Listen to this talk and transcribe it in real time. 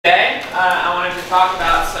I wanted to talk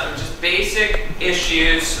about some just basic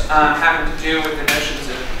issues having to do with the notions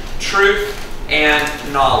of truth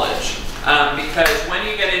and knowledge. Because when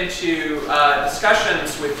you get into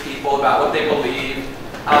discussions with people about what they believe,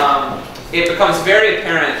 it becomes very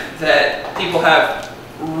apparent that people have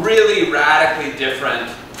really radically different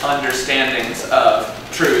understandings of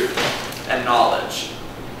truth and knowledge.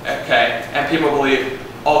 Okay? And people believe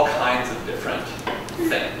all kinds of different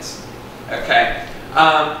things. Okay?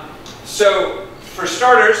 So, for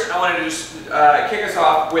starters, I wanted to just kick us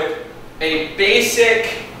off with a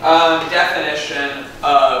basic definition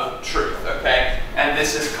of truth, okay? And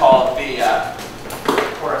this is called the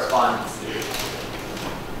correspondence theory.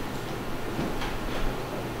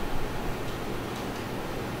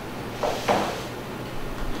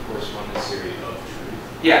 Correspondence theory of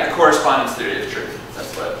truth? Yeah, the correspondence theory of truth.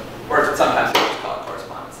 That's what, or sometimes people just call it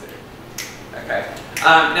correspondence theory. Okay.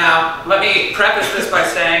 Now, let me preface this by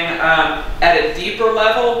saying, at a deeper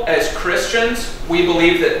level, as Christians, we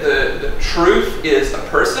believe that the truth is a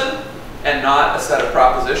person and not a set of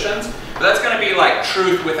propositions. But that's going to be like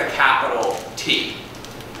truth with a capital T.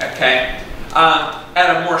 Okay?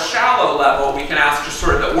 At a more shallow level, we can ask just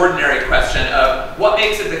sort of the ordinary question of what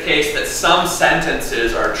makes it the case that some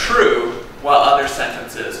sentences are true while other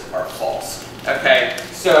sentences are false. Okay?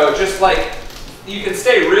 So just like you can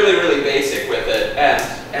stay really, really basic with it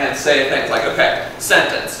and say things like, okay,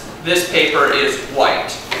 sentence, this paper is white.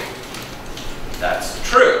 That's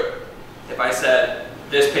true. If I said,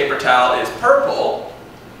 this paper towel is purple,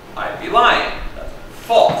 I'd be lying. That's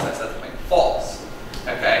false. I said something false.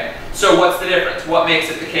 Okay? So what's the difference? What makes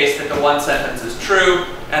it the case that the one sentence is true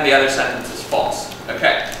and the other sentence is false?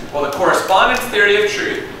 Okay. Well, the correspondence theory of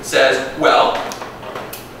truth says, well,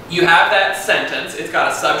 you have that sentence, it's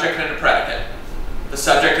got a subject and a predicate. The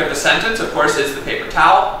subject of the sentence, of course, is the paper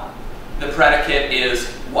towel. The predicate is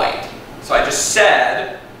white. So I just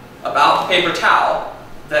said about the paper towel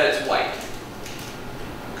that it's white.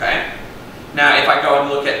 Okay? Now, if I go and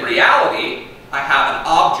look at reality, I have an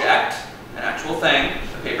object, an actual thing,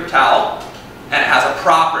 the paper towel, and it has a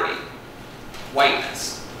property,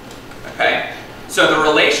 whiteness. Okay? So the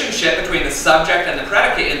relationship between the subject and the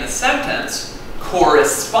predicate in the sentence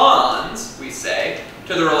corresponds, we say,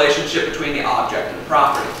 to the relationship between the object and the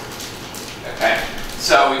property. Okay?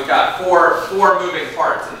 So we've got four moving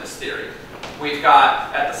parts in this theory. We've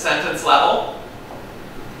got, at the sentence level,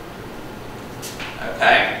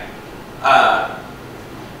 okay,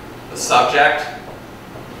 the subject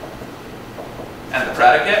and the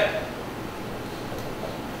predicate.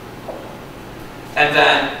 And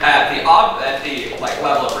then at the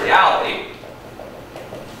level of reality,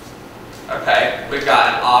 okay, we've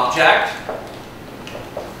got an object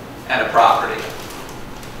and a property.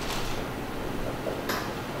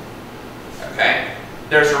 Okay?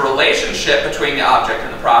 There's a relationship between the object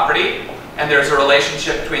and the property, and there's a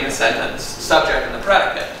relationship between the sentence, subject, and the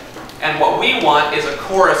predicate. And what we want is a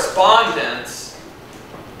correspondence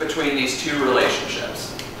between these two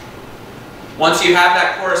relationships. Once you have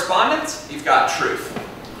that correspondence, you've got truth.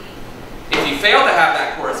 If you fail to have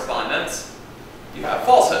that correspondence, you have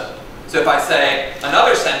falsehood. So if I say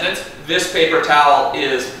another sentence, this paper towel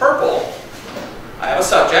is purple, I have a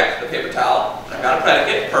subject, the paper towel, and I've got a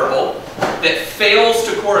predicate, purple, that fails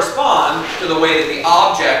to correspond to the way that the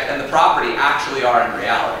object and the property actually are in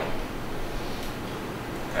reality.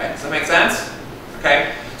 Okay, does that make sense?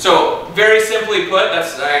 Okay, so very simply put,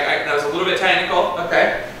 that was a little bit technical,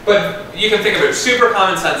 okay, but you can think of it super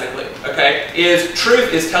commonsensically, okay,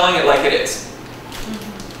 truth is telling it like it is.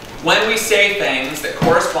 When we say things that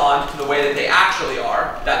correspond to the way that they actually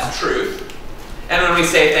are, that's truth. And when we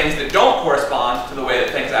say things that don't correspond to the way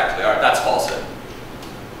that things actually are, that's falsehood.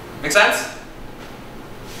 Make sense?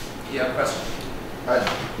 You have a question?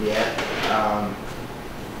 Yeah.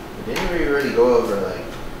 Didn't we really go over like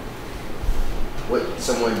what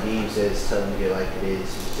someone deems as telling you like it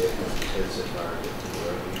is different because of our different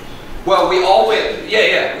worldviews? Well, we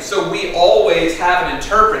always, so we always have an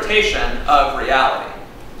interpretation of reality.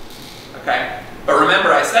 Okay? But remember,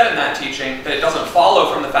 I said in that teaching that it doesn't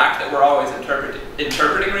follow from the fact that we're always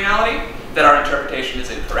interpreting reality that our interpretation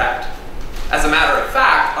is incorrect. As a matter of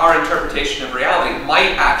fact, our interpretation of reality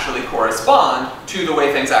might actually correspond to the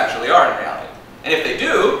way things actually are in reality. And if they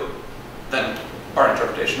do, then our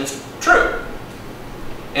interpretation is true.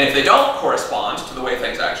 And if they don't correspond to the way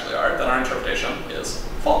things actually are, then our interpretation is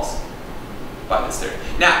false by this theory.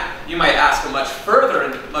 Now, you might ask a much further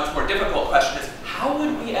and much more difficult question is, how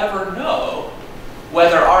would we ever know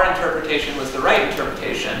whether our interpretation was the right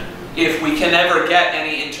interpretation if we can never get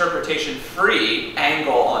any interpretation-free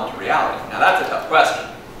angle onto reality? Now that's a tough question.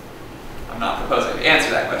 I'm not proposing to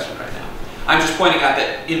answer that question right now. I'm just pointing out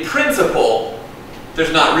that in principle,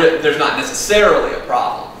 there's not necessarily a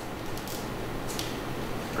problem.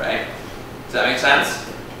 Right? Does that make sense?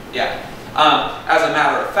 Yeah. As a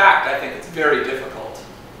matter of fact, I think it's very difficult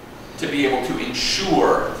to be able to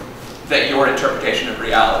ensure that your interpretation of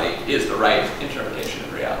reality is the right interpretation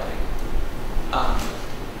of reality.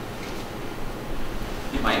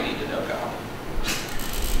 You might need to know God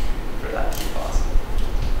for that to be possible.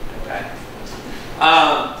 Okay?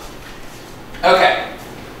 Okay.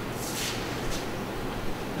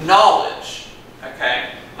 Knowledge.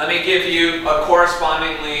 Okay? Let me give you a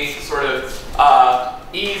correspondingly sort of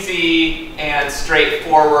easy and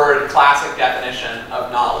straightforward classic definition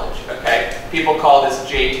of knowledge. Okay? People call this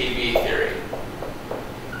JTB theory.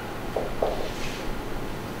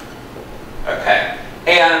 Okay.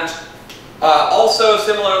 And also,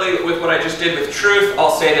 similarly with what I just did with truth,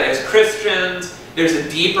 I'll say that as Christians, there's a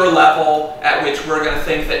deeper level at which we're going to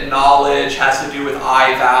think that knowledge has to do with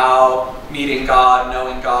I vow, meeting God,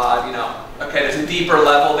 knowing God, you know. Okay, there's a deeper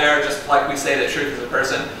level there, just like we say that truth is a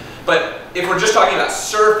person. But if we're just talking about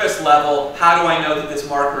surface level, how do I know that this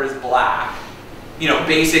marker is black? You know,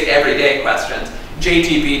 basic everyday questions.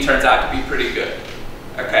 JTB turns out to be pretty good.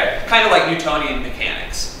 Okay, kind of like Newtonian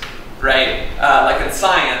mechanics, right? Like in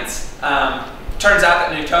science, turns out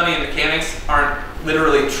that Newtonian mechanics aren't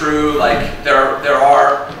literally true. Like there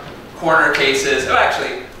are corner cases. Oh,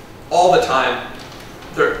 actually, all the time,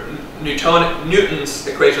 Newton's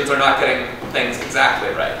equations are not getting things exactly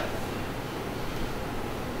right.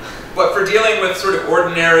 But for dealing with sort of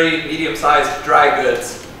ordinary, medium-sized dry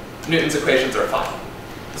goods, Newton's equations are fine.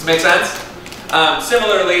 Does it make sense?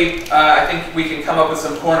 Similarly, I think we can come up with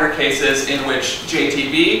some corner cases in which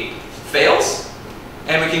JTB fails,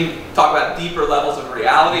 and we can talk about deeper levels of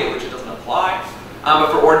reality at which it doesn't apply. But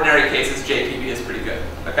for ordinary cases, JTB is pretty good.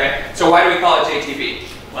 Okay? So why do we call it JTB?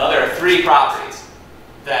 Well, there are 3 properties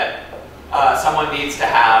that someone needs to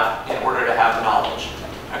have in order to have knowledge.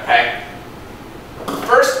 Okay?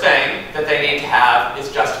 First thing that they need to have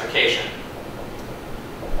is justification.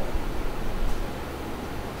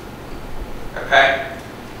 Okay?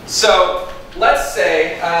 So let's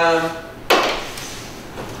say that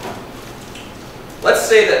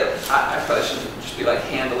I probably shouldn't just be like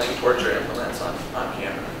handling torture implements on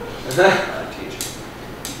camera. Teaching.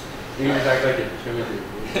 You just act like a primitive.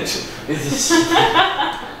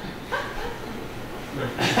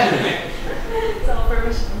 It's all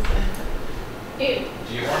permissions. Ew.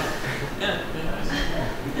 Do you want?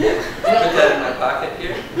 Yeah. Put that in my pocket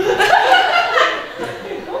here.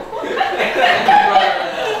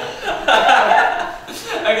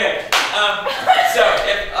 Okay. So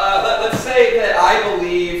if let's say that I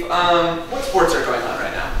believe what sports are going on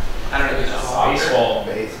right now? I don't even know.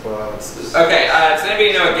 Baseball. Okay. Does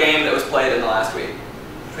anybody know a game that was played in the last week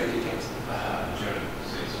between 2 teams?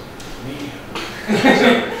 Me.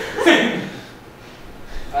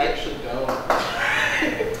 I actually don't.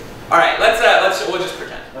 All right. We'll just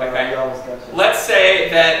pretend. Okay. Let's say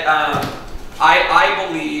that I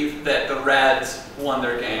believe that the Reds won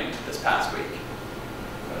their game this past week.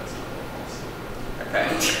 Okay.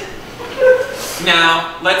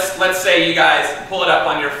 Now let's say you guys pull it up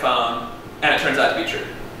on your phone and it turns out to be true,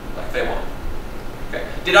 like they won. Okay.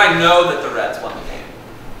 Did I know that the Reds won the game?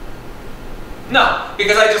 No,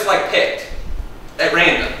 because I just like picked at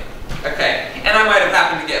random. Okay, and I might have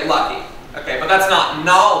happened to get lucky. Okay, but that's not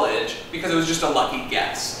knowledge because it was just a lucky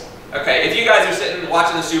guess. Okay, if you guys are sitting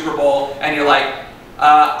watching the Super Bowl and you're like,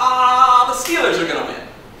 the Steelers are gonna win.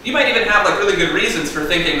 You might even have like really good reasons for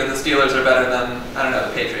thinking that the Steelers are better than, I don't know,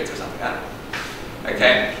 the Patriots or something. I don't know.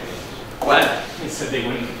 Okay. What? He said they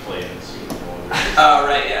wouldn't play in the Super Bowl. Oh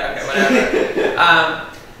right, yeah. Okay, whatever.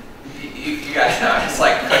 You guys know I'm just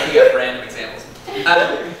like cooking up random examples. You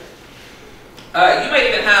might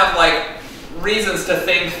even have like reasons to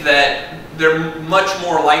think that they're much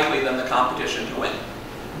more likely than the competition to win.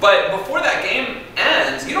 But before that game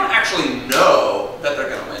ends, you don't actually know that they're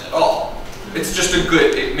going to win at all. It's just a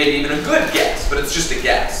good, maybe even a good guess, but it's just a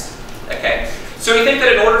guess. Okay? So we think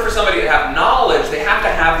that in order for somebody to have knowledge, they have to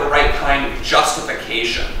have the right kind of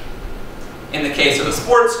justification. In the case of a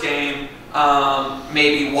sports game,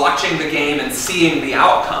 maybe watching the game and seeing the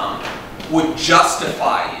outcome would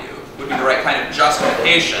justify you, would be the right kind of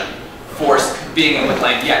justification for being able to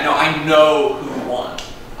claim, yeah, no, I know who won.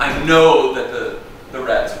 I know that the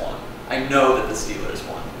Reds won. I know that the Steelers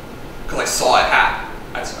won. Because I saw it happen.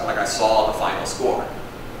 I saw the final score.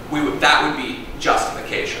 That would be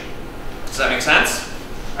justification. Does that make sense?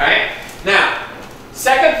 All right? Now,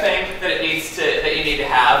 second thing that you need to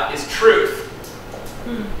have is truth,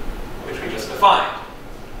 which we just defined.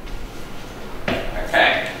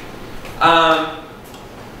 Okay?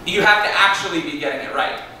 you have to actually be getting it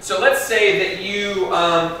right. So let's say that you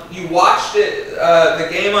watched the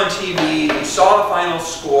game on TV, you saw the final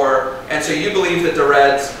score, and so you believe that the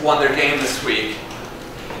Reds won their game this week.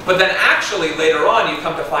 But then actually later on you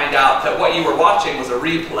come to find out that what you were watching was a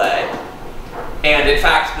replay, and in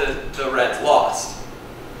fact the Reds lost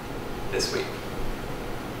this week.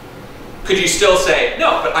 Could you still say,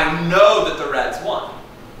 no, but I know that the Reds won?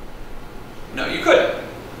 No, you couldn't,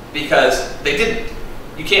 because they didn't.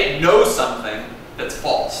 You can't know something that's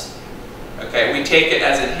false. Okay, we take it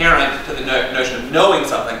as inherent to the notion of knowing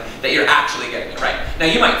something that you're actually getting it right. Now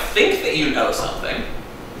you might think that you know something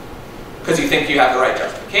because you think you have the right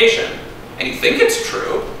justification and you think it's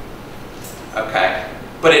true, okay,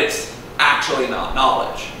 but it's actually not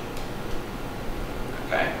knowledge.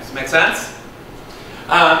 Okay, does it make sense?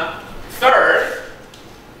 Third,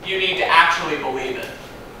 you need to actually believe it.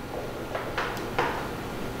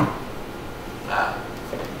 I'm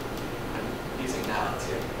using nouns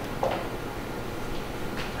here.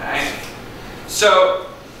 Okay. So,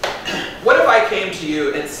 what if I came to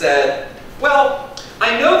you and said, well,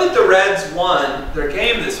 I know that the Reds won their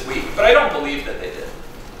game this week, but I don't believe that they did.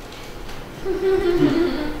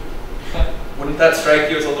 Wouldn't that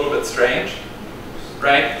strike you as a little bit strange?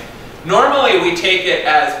 Right? Normally we take it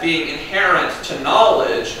as being inherent to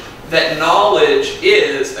knowledge, that knowledge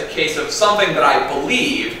is a case of something that I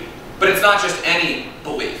believe, but it's not just any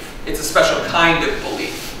belief. It's a special kind of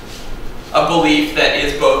belief. A belief that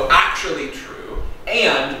is both actually true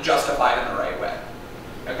and justified in the right way.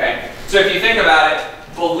 Okay? So if you think about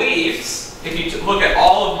it, beliefs, if you look at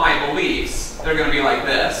all of my beliefs, they're going to be like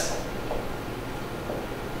this.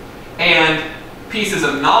 And pieces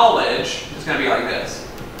of knowledge is going to be like this.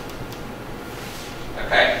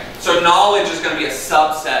 Okay? So knowledge is going to be a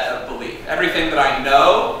subset of belief. Everything that I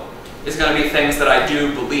know is going to be things that I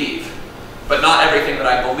do believe. But not everything that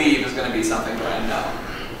I believe is going to be something that I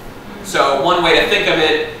know. So one way to think of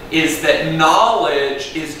it is that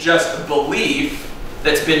knowledge is just a belief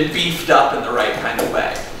that's been beefed up in the right kind of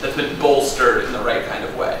way, that's been bolstered in the right kind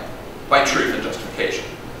of way, by truth and justification.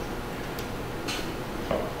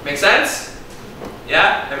 Make sense?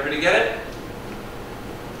 Yeah? Everybody get it?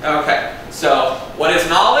 Okay, so what is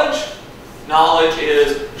knowledge? Knowledge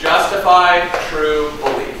is justified, true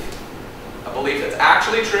belief. A belief that's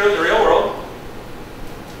actually true in the real world,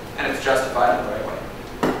 and it's justified in the right way.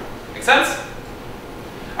 Make sense?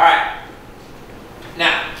 All right.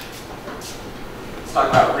 Now, let's talk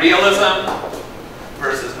about realism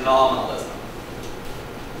versus nominalism.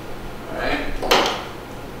 All right.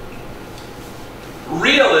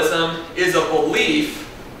 Realism is a belief,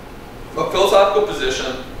 a philosophical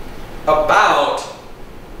position about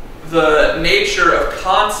the nature of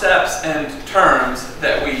concepts and terms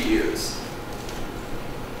that we use.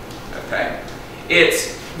 Okay?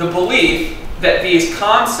 It's the belief that these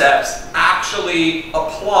concepts actually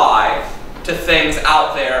apply to things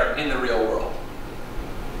out there in the real world.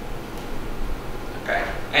 Okay?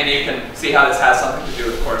 And you can see how this has something to do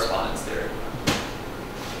with correspondence theory.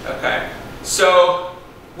 Okay? So,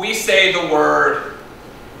 we say the word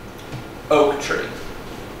oak tree.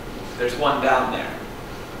 There's one down there.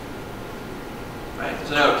 Right?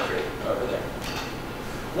 There's an oak tree over there.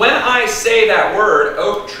 When I say that word,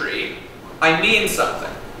 oak tree, I mean something.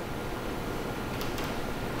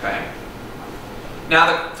 Okay?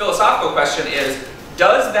 Now the philosophical question is,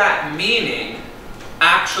 does that meaning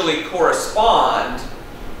actually correspond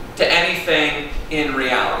to anything in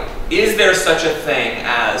reality? Is there such a thing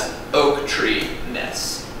as oak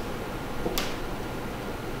tree-ness?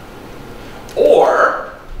 Or,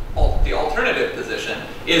 the alternative position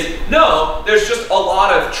is, no, there's just a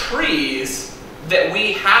lot of trees that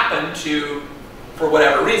we happen to, for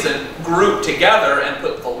whatever reason, group together and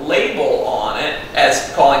put the label on it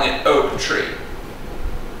as calling it oak tree.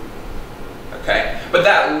 Okay? But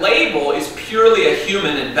that label is purely a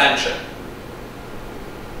human invention.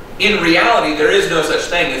 In reality, there is no such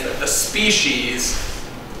thing as the species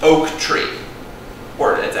oak tree.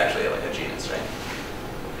 Or it's actually like a genus, right?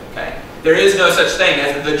 Okay? There is no such thing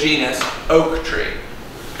as the genus oak tree.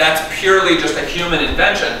 That's purely just a human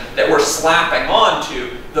invention that we're slapping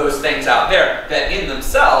onto those things out there that in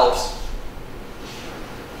themselves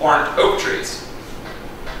aren't oak trees.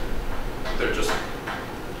 They're just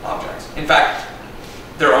objects. In fact,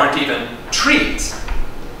 there aren't even trees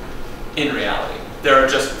in reality. There are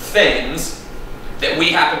just things that we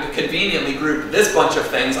happen to conveniently group this bunch of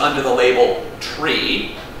things under the label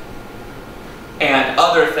tree and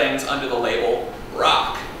other things under the label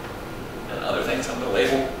rock and other things under the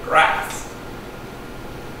label grass.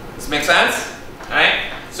 Does this make sense? All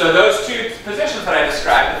right? So So those two positions that I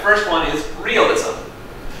described, the first one is realism.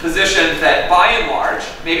 Position that by and large,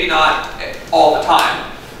 maybe not all the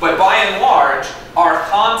time, but by and large, our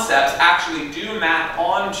concepts actually do map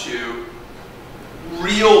onto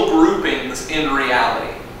real groupings in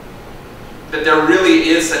reality. That there really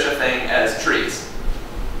is such a thing as trees.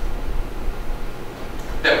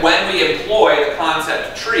 That when we employ the concept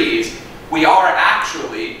of trees, we are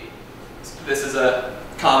actually, this is a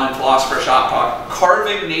common philosopher shop talk,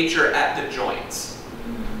 carving nature at the joints.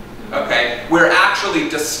 Okay? We're actually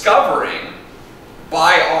discovering,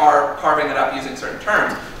 by our carving it up using certain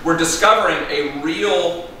terms, we're discovering a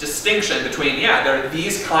real distinction between, yeah, there are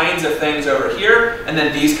these kinds of things over here, and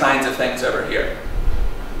then these kinds of things over here.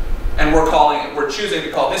 And we're choosing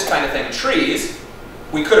to call this kind of thing trees.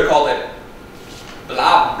 We could have called it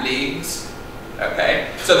blobbligs.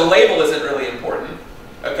 Okay? So the label isn't really important.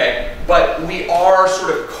 Okay? But we are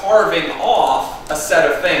sort of carving off a set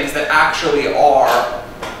of things that actually are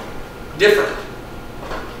different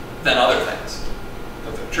than other things.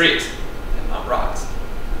 Those are trees and not rocks.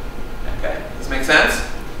 Okay? Does this make sense?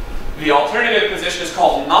 The alternative position is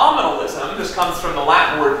called nominalism. This comes from the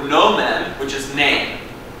Latin word nomen, which is name.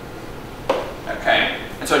 Okay?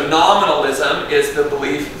 And so nominalism is the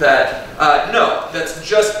belief that, no, that's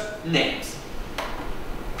just names.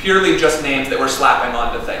 Purely just names that we're slapping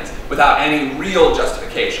onto things without any real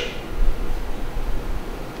justification.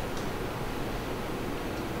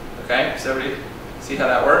 Okay? Does everybody see how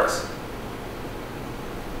that works?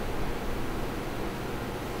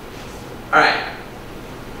 Alright.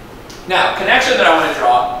 Now, connection that I want to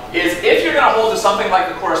draw is if you're going to hold to something like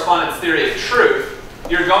the correspondence theory of truth,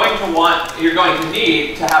 you're going to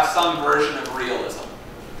need to have some version of realism.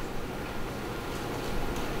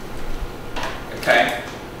 Okay?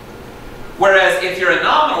 Whereas if you're a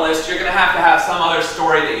nominalist, you're going to have some other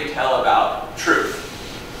story that you tell about truth.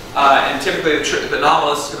 And typically the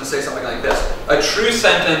nominalist is going to say something like this. A true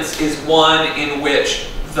sentence is one in which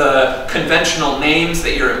the conventional names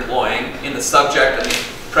that you're employing in the subject and the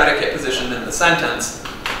predicate position in the sentence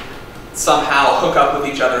somehow hook up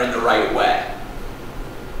with each other in the right way.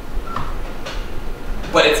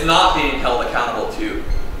 But it's not being held accountable to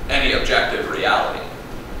any objective reality.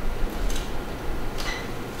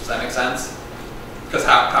 Does that make sense? Because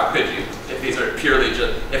how could you? If these are purely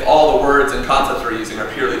just, if all the words and concepts we're using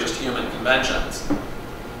are purely just human conventions,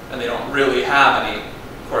 and they don't really have any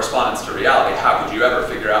correspondence to reality, how could you ever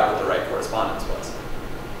figure out what the right correspondence was?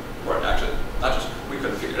 Or actually, not just, we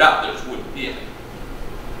couldn't figure it out, there just wouldn't be any.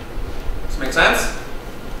 Does this make sense?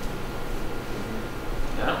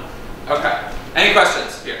 Yeah? Okay. Any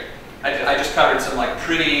questions here? I just covered some like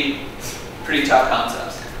pretty tough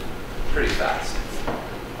concepts, pretty fast.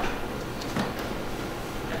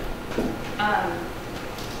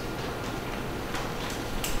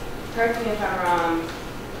 Correct me if I'm wrong.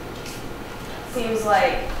 Seems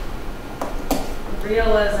like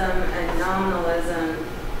realism and nominalism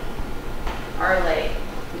are like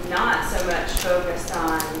not so much focused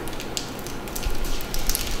on,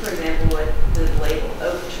 for example, with the label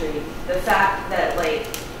oak tree, the fact that like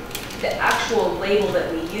the actual label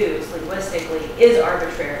that we use linguistically is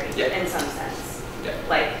arbitrary in some sense. Yeah.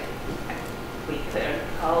 Like we could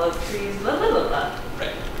call oak trees blah blah blah blah.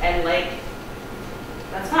 Right. And like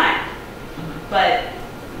that's fine. But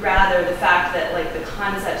rather the fact that like the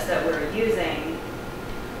concepts that we're using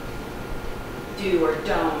do or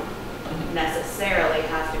don't necessarily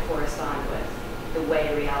have to correspond with the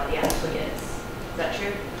way reality actually is. Is that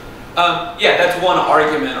true? Yeah, that's one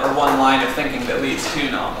argument or one line of thinking that leads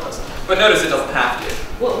to nominalism. But notice it doesn't have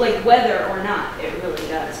to. Well, like whether or not it really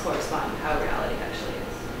does correspond to how reality actually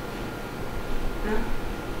is. No?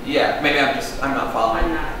 Yeah, maybe I'm not following.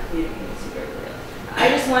 I'm not communicating super clearly. I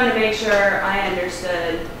just wanted to make sure I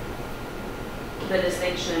understood the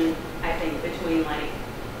distinction, I think, between like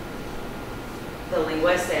the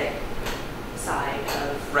linguistic side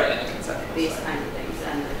of right, and the conceptual these side. kinds of things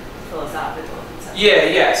and the philosophical concepts.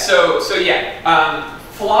 Yeah. So yeah,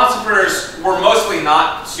 philosophers were mostly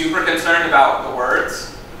not super concerned about the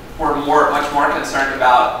words. We're much more concerned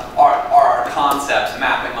about are our concepts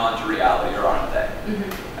mapping onto reality or aren't they?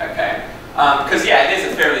 Mm-hmm. Okay. Because yeah, it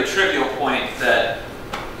is a fairly trivial point that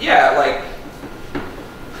yeah, like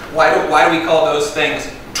why do we call those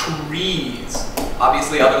things trees?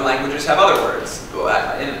 Obviously, other languages have other words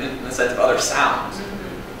in the sense of other sounds.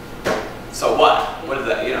 Mm-hmm. So what? What does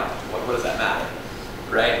that what does that matter,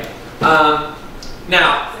 right?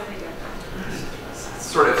 Now,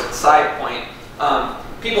 sort of side point.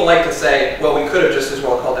 People like to say, well, we could have just as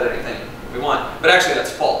well called it anything we want, but actually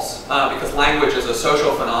that's false because language is a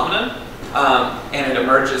social phenomenon and it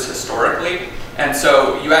emerges historically. And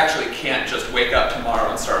so you actually can't just wake up tomorrow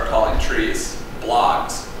and start calling trees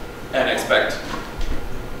blogs and expect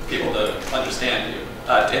people to understand you.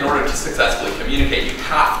 In order to successfully communicate, you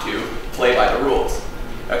have to play by the rules.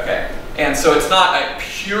 Okay? And so it's not a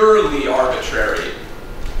purely arbitrary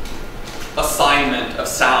assignment of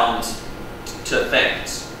sounds to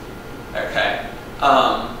things. Okay?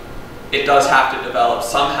 It does have to develop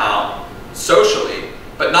somehow socially,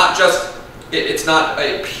 but not just, it's not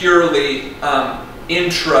a purely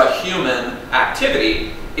intra-human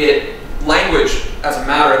activity. Language, as a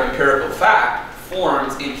matter of empirical fact,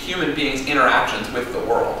 forms in human beings' interactions with the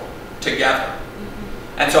world together.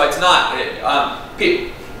 And so it's not,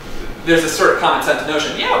 there's this sort of common sense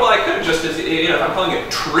notion, yeah, well, I could have just as, if I'm calling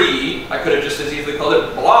it tree, I could have just as easily called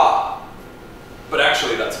it blah. But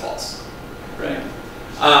actually that's false, right?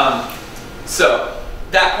 So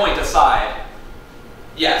that point aside,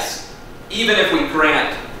 yes, even if we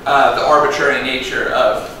grant the arbitrary nature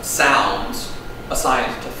of sounds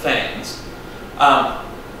assigned to things,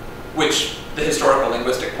 which the historical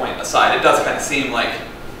linguistic point aside, it does kind of seem like,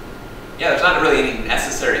 yeah, there's not really any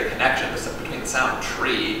necessary connection between the sound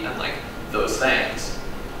tree and like those things.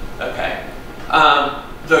 Okay.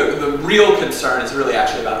 The real concern is really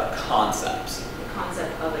actually about our concepts. The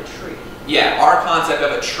concept of a tree. Yeah, our concept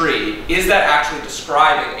of a tree, is that actually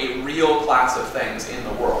describing a real class of things in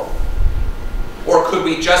the world? Or could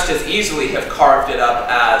we just as easily have carved it up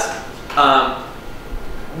as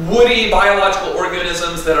woody biological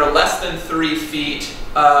organisms that are less than 3 feet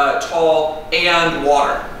tall and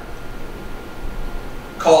water?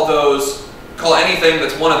 Call anything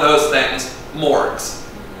that's one of those things morgues.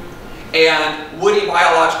 And woody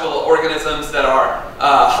biological organisms that are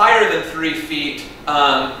higher than 3 feet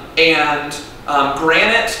and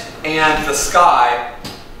granite and the sky,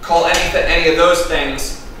 call any of those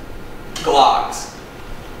things glogs.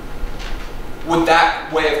 Would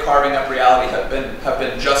that way of carving up reality have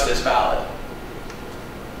been just as valid?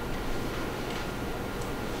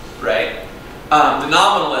 Right? The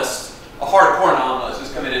nominalist, a hardcore nominalist,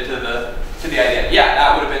 is committed to the idea, yeah,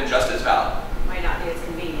 that would have been just as valid. Might not be as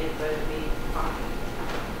convenient, but it'd be fine.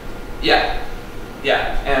 Yeah,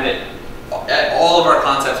 yeah, and all of our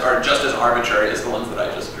concepts are just as arbitrary as the ones that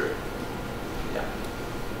I just drew. Yeah.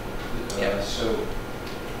 Yeah. So,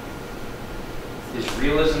 is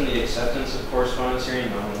realism the acceptance of correspondence theory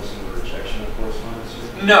and nominalism the rejection of correspondence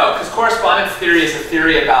theory? No, because correspondence theory is a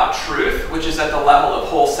theory about truth, which is at the level of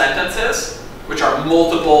whole sentences, which are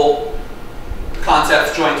multiple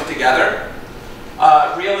concepts joined together.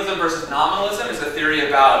 Realism versus nominalism is a theory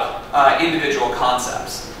about individual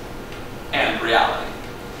concepts and reality.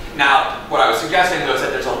 Now, what I was suggesting, though, is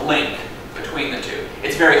that there's a link between the two.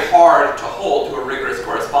 It's very hard to hold to a rigorous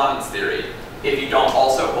correspondence theory if you don't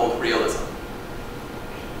also hold realism.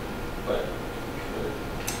 But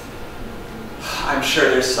I'm sure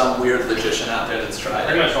there's some weird logician out there that's tried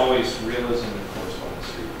pretty it. much always realism and correspondence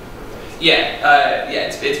theory. Yeah,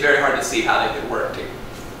 it's very hard to see how they could work.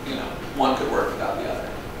 One could work without the other.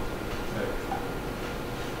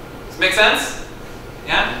 Does it make sense?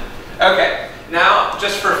 Yeah? Okay. Now,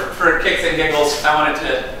 just for kicks and giggles, I wanted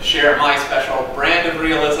to share my special brand of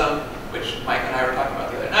realism, which Mike and I were talking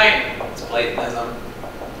about the other night. It's Platonism.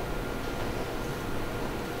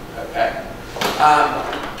 Okay.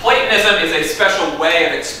 Platonism is a special way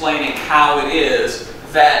of explaining how it is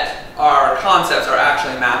that our concepts are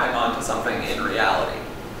actually mapping onto something in reality.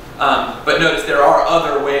 But notice there are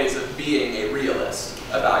other ways of being a realist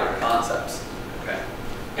about your concepts. Okay.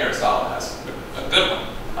 Aristotle has a good one.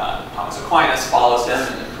 Thomas Aquinas follows him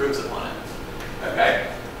and improves upon it. Okay.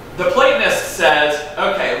 The Platonist says,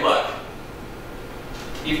 okay, look,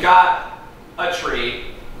 you've got a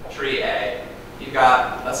tree, tree A. You've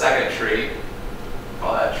got a second tree,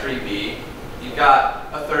 call that tree B. You've got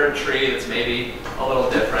a third tree that's maybe a little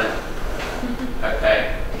different.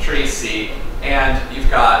 Okay, tree C. And you've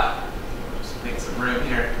got, just make some room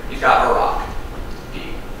here, you've got a rock,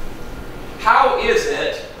 D. How is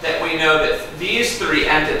it that we know that these three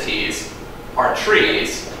entities are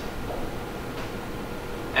trees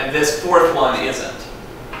and this fourth one isn't?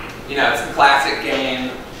 It's the classic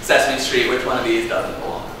game, Sesame Street, which one of these doesn't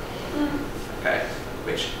belong? Okay,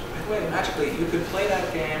 which, by the way, magically, you could play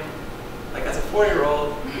that game like as a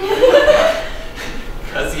 4-year-old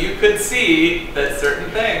because you could see that certain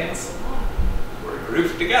things were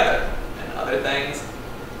grouped together and other things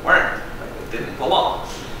weren't, like they didn't belong.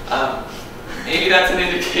 Maybe that's an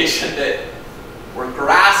indication that we're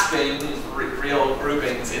grasping real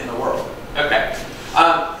groupings in the world. Okay,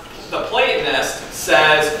 the Platonist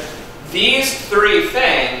says these three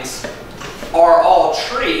things are all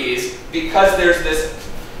trees because there's this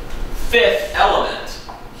fifth element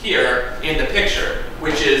here in the picture,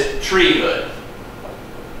 which is treehood.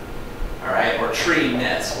 All right, or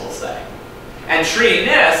tree-ness, we'll say. And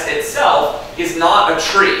tree-ness itself is not a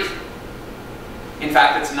tree. In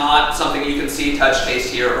fact, it's not something you can see, touch,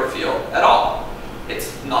 taste, hear, or feel at all.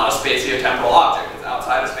 It's not a spatiotemporal object. It's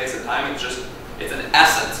outside of space and time. It's an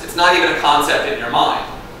essence. It's not even a concept in your mind.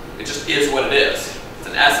 It just is what it is. It's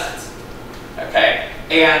an essence. Okay?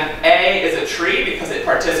 And A is a tree because it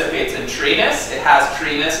participates in treeness. It has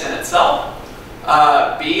treeness in itself.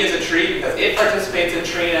 B is a tree because it participates in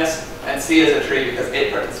treeness. And C is a tree because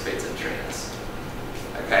it participates in treeness.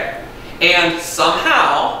 Okay? And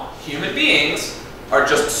somehow, human beings are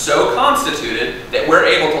just so constituted that we're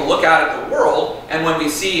able to look out at the world, and when we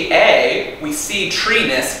see A, we see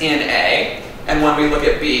treeness in A, and when we look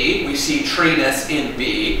at B, we see treeness in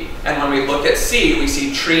B, and when we look at C, we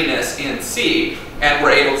see treeness in C, and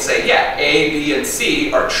we're able to say, yeah, A, B, and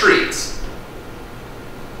C are trees.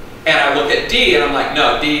 And I look at D, and I'm like,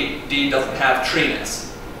 no, D doesn't have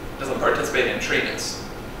treeness. Doesn't participate in treeness.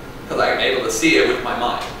 Because I'm able to see it with my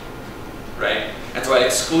mind. Right? And so I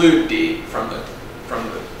exclude D from the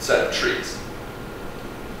set of trees.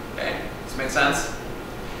 Okay? Does this make sense?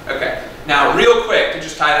 Okay. Now, real quick, to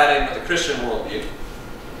just tie that in with the Christian worldview.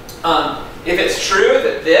 If it's true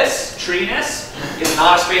that this treeness is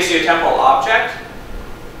not a spatiotemporal object,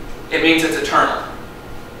 it means it's eternal.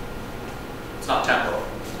 It's not temporal.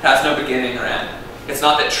 It has no beginning or end. It's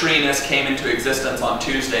not that treeness came into existence on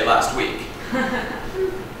Tuesday last week.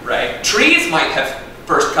 Right? Trees might have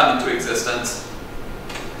first come into existence,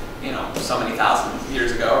 you know, so many thousand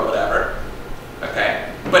years ago or whatever.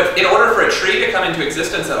 Okay? But in order for a tree to come into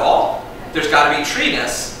existence at all, there's got to be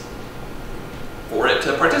treeness for it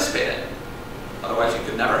to participate in. Otherwise you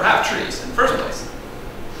could never have trees in the first place.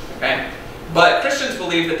 Okay? But Christians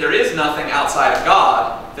believe that there is nothing outside of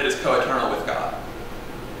God that is co-eternal with God.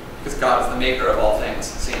 Because God is the maker of all things,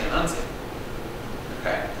 seen and unseen.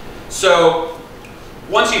 Okay? So,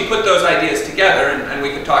 once you put those ideas together, and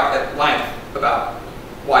we could talk at length about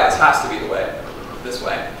why this has to be this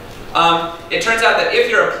way, it turns out that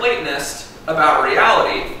if you're a Platonist about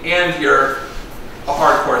reality and you're a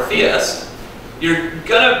hardcore theist, you're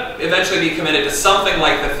going to eventually be committed to something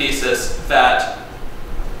like the thesis that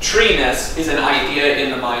treeness is an idea in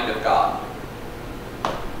the mind of God.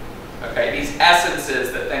 Okay, these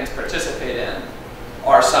essences that things participate in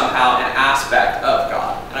are somehow an aspect of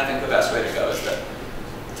God. And I think the best way to go is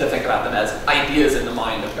to think about them as ideas in the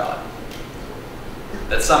mind of God.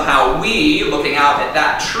 That somehow we, looking out at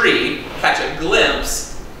that tree, catch a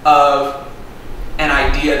glimpse of an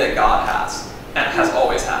idea that God has, and has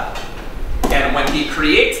always had. And when he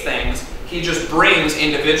creates things, he just brings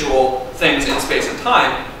individual things in space and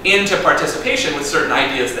time into participation with certain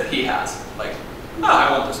ideas that he has. Like, oh,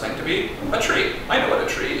 I want this thing to be a tree. I know what a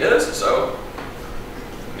tree is, so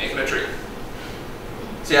make it a tree.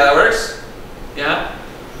 See how that works? Yeah?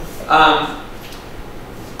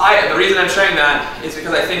 The reason I'm showing that is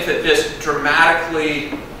because I think that this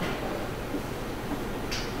dramatically,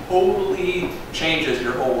 totally changes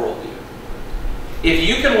your whole worldview. If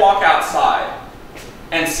you can walk outside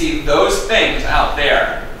and see those things out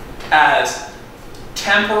there as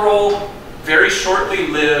temporal, very shortly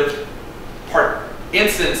lived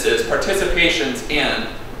instances, participations in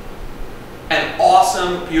an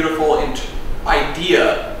awesome, beautiful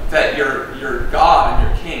idea that your God and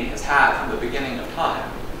your King has had from the beginning of time,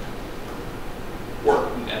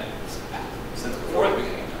 or since before the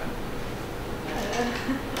beginning of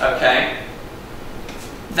time. Okay?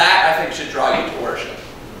 That, I think, should draw you to worship.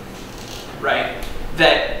 Right?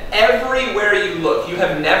 That everywhere you look, you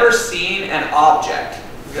have never seen an object,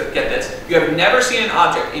 get this, you have never seen an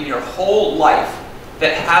object in your whole life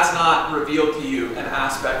that has not revealed to you an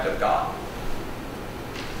aspect of God.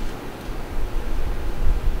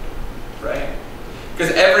 Right?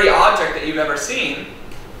 Because every object that you've ever seen,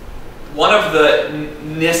 one of the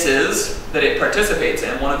nisses that it participates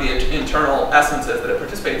in, one of the internal essences that it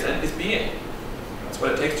participates in, is being. That's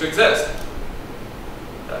what it takes to exist.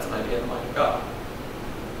 That's an idea in the mind of God.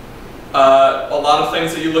 A lot of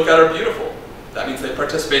things that you look at are beautiful. That means they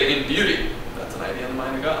participate in beauty. That's an idea in the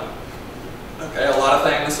mind of God. Okay, a lot of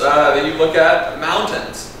things that you look at,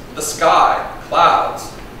 mountains, the sky,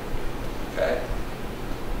 clouds. Okay?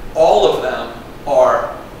 All of them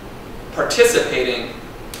are participating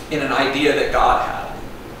in an idea that God had.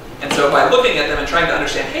 And so by looking at them and trying to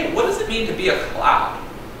understand, hey, what does it mean to be a cloud?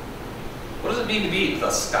 What does it mean to be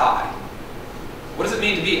the sky? What does it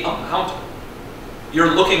mean to be a mountain?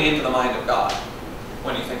 You're looking into the mind of God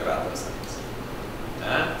when you think about those things.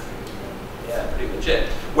 Yeah, pretty legit.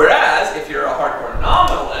 Whereas, if you're a hardcore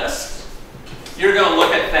nominalist, you're going to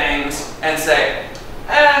look at things and say,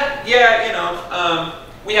 yeah, you know,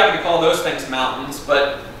 we happen to call those things mountains,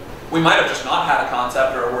 but we might have just not had a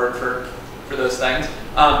concept or a word for those things.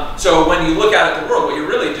 So when you look out at the world, what you're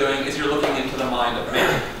really doing is you're looking into the mind of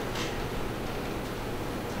man.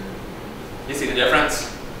 You see the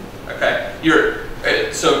difference? Okay.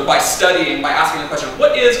 So by studying, by asking the question,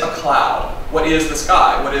 what is a cloud? What is the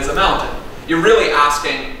sky? What is a mountain? You're really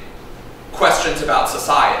asking questions about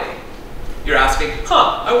society. You're asking,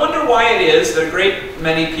 I wonder why it is that a great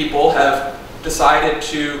many people have decided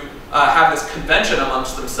to have this convention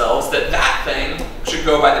amongst themselves that that thing should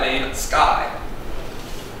go by the name of the sky.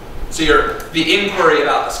 So the inquiry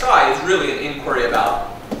about the sky is really an inquiry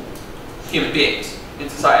about human beings in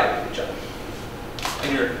society with each other.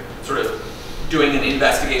 And you're sort of doing an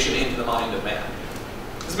investigation into the mind of man.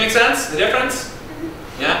 Does it make sense? The difference?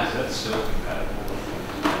 Yeah? Is that still compatible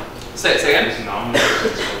with Say again? Is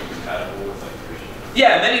nominalism still compatible with like Christianity?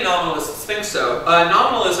 Yeah, many nominalists think so.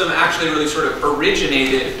 Nominalism actually really sort of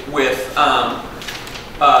originated with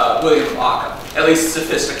William of Ockham, at least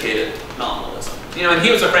sophisticated nominalism. You know, and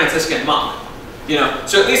he was a Franciscan monk. You know,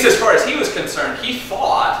 so at least as far as he was concerned, he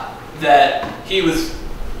thought that he was,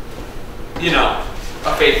 you know,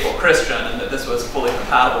 a faithful Christian and that this was fully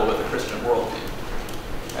compatible with the Christian worldview.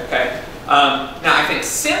 Okay. Now I think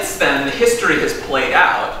since then the history has played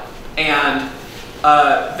out, and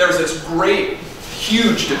there's this great,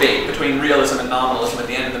 huge debate between realism and nominalism at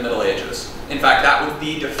the end of the Middle Ages. In fact, that was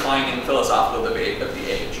the defining philosophical debate of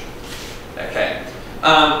the age. Okay.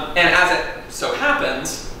 And as it so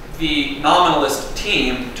happens, the nominalist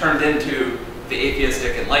team turned into the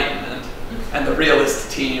atheistic Enlightenment, and the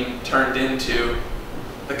realist team turned into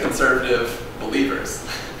the conservative believers.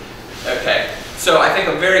 Okay, so I think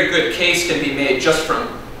a very good case can be made just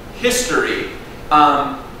from history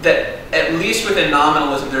that at least within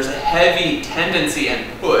nominalism there's a heavy tendency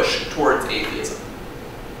and push towards atheism,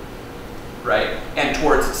 right? And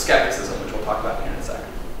towards skepticism, which we'll talk about here in a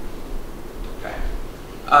second. Okay.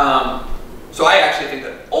 So I actually think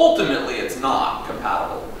that ultimately it's not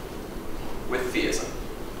compatible with theism.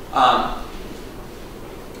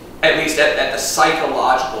 At least at the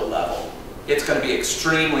psychological level, it's going to be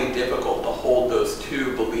extremely difficult to hold those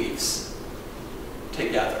two beliefs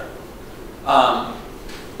together.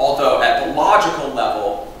 Although at the logical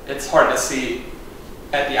level, it's hard to see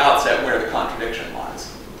at the outset where the contradiction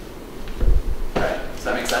lies. Right? Does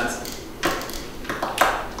that make sense?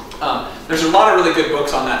 There's a lot of really good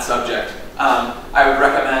books on that subject. I would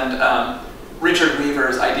recommend Richard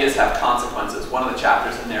Weaver's Ideas Have Consequences. One of the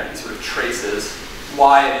chapters in there, he sort of traces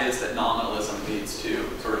why it is that nominalism leads to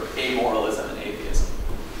sort of amoralism and atheism.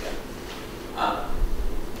 Yeah.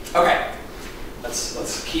 Okay,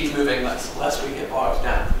 let's keep moving lest we get bogged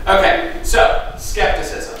down. Okay, so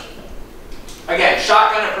skepticism. Again,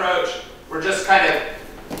 shotgun approach. We're just kind of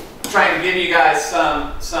trying to give you guys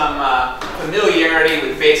some familiarity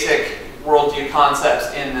with basic worldview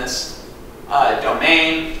concepts in this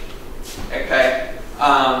domain. Okay.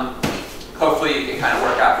 Hopefully you can kind of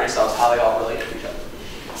work out for yourselves how they all relate to each other.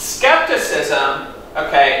 Skepticism,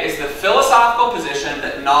 okay, is the philosophical position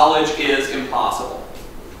that knowledge is impossible.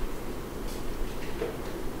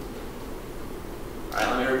 All right,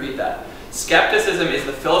 let me repeat that. Skepticism is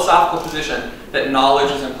the philosophical position that knowledge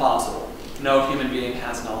is impossible. No human being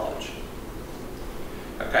has knowledge.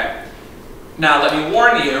 Okay. Now, let me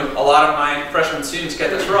warn you, a lot of my freshman students get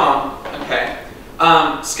this wrong. Okay.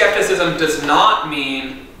 Skepticism does not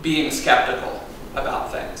mean being skeptical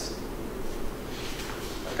about things.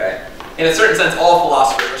 Okay? In a certain sense, all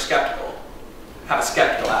philosophers are skeptical, have a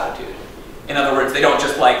skeptical attitude. In other words, they don't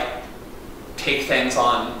just like take things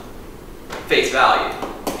on face value.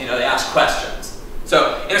 You know, they ask questions.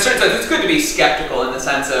 So, in a certain sense, it's good to be skeptical in the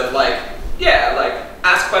sense of like, yeah, like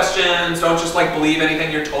ask questions, don't just like believe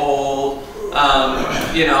anything you're told.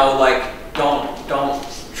 You know, like don't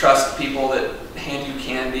trust people that hand you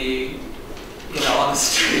candy, you know, on the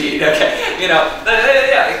street. Okay, you know,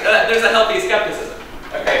 yeah, there's a healthy skepticism.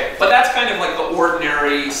 Okay, but that's kind of like the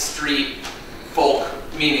ordinary street folk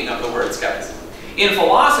meaning of the word skepticism. In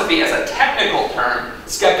philosophy, as a technical term,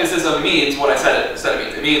 skepticism means what I said it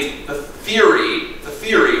means. It means the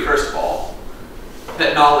theory, first of all,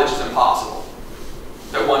 that knowledge is impossible,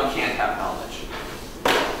 that one can't have knowledge.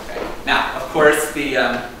 Okay. Now, of course, the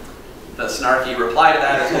snarky reply to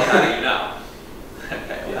that is, well, how do you know?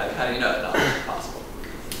 Okay, well, how do you know that knowledge is possible?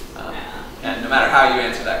 And no matter how you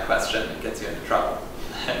answer that question, it gets you into trouble.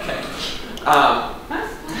 Okay.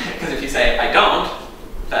 Because if you say, I don't,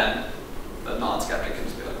 then the non-skeptic can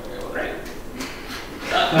just be like, okay, well, great.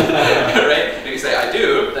 Right? If you say, I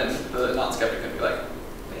do, then the non-skeptic can be like,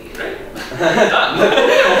 great. Done.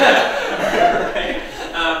 Right?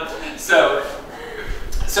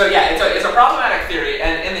 So yeah, it's a problematic theory,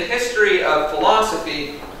 and in the history of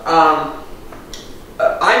philosophy,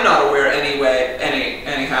 I'm not aware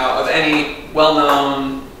anyhow of any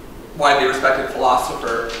well-known, widely respected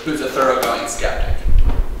philosopher who's a thoroughgoing skeptic,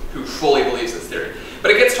 who fully believes this theory.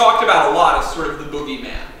 But it gets talked about a lot as sort of the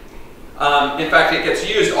boogeyman. In fact, it gets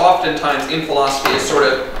used oftentimes in philosophy as sort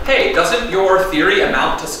of, hey, doesn't your theory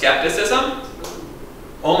amount to skepticism?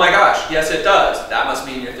 Oh my gosh, yes it does. That must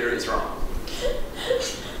mean your theory is wrong.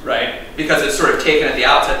 Right? Because it's sort of taken at the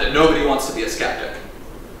outset that nobody wants to be a skeptic.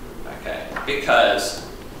 Okay? Because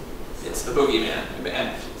it's the boogeyman.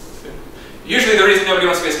 And usually the reason nobody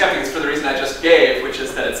wants to be a skeptic is for the reason I just gave, which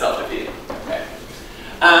is that it's self-defeating. Okay.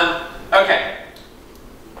 Okay.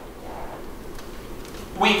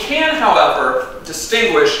 We can, however,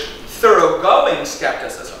 distinguish thoroughgoing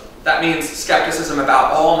skepticism. That means skepticism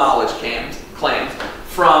about all knowledge claims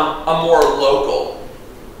from a more local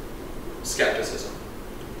skepticism.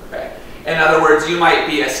 Okay? In other words, you might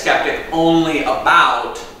be a skeptic only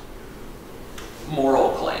about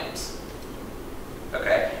moral claims.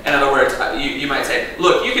 Okay? In other words, you might say,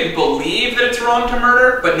 look, you can believe that it's wrong to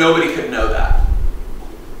murder, but nobody could know that.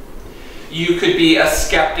 You could be a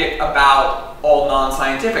skeptic about all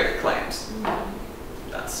non-scientific claims.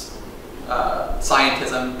 That's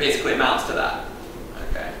scientism basically amounts to that.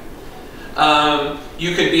 Okay.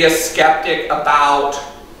 You could be a skeptic about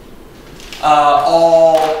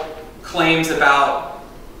all claims about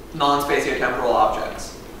non-spatiotemporal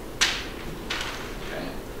objects, okay.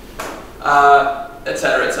 Et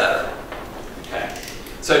cetera, et cetera. Okay.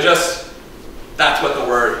 So just that's what the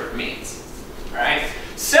word means. All right.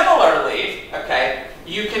 Similarly, okay,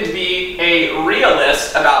 you can be a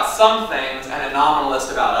realist about some things and a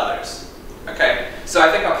nominalist about others. Okay, so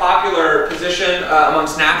I think a popular position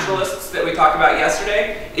amongst naturalists that we talked about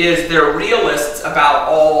yesterday is they're realists about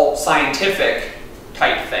all scientific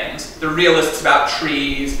type things. They're realists about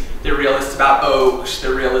trees, they're realists about oaks,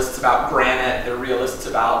 they're realists about granite, they're realists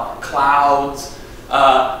about clouds,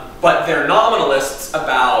 but they're nominalists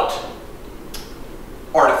about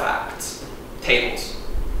artifacts, tables,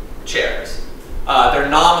 chairs. They're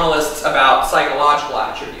nominalists about psychological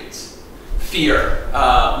attributes, fear,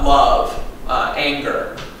 love,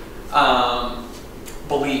 anger,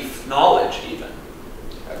 belief, knowledge even.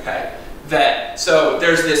 Okay? So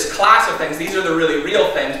there's this class of things. These are the really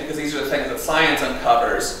real things because these are the things that science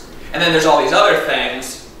uncovers. And then there's all these other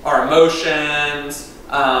things, our emotions,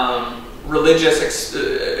 religious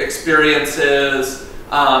experiences,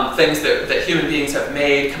 things that human beings have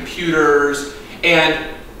made, computers,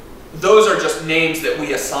 and those are just names that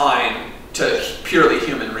we assign to purely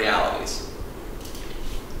human realities.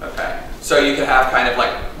 Okay, so you could have kind of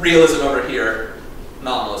like realism over here,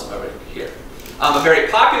 nominalism over here. A very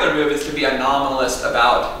popular move is to be a nominalist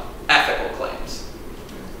about ethical claims.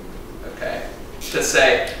 Okay, to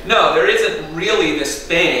say, no, there isn't really this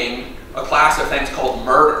thing, a class of things called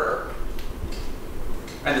murder,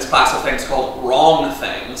 and this class of things called wrong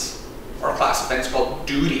things, or a class of things called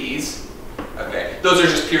duties. Okay, those are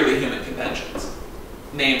just purely human conventions,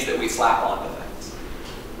 names that we slap onto things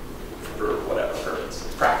for whatever purpose.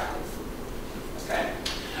 It's practical. Okay.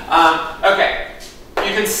 Okay.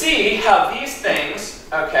 You can see how these things,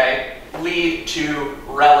 okay, lead to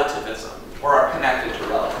relativism or are connected to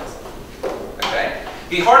relativism. Okay.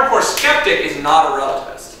 The hardcore skeptic is not a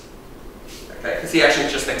relativist. Okay, because he actually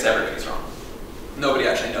just thinks everything's wrong. Nobody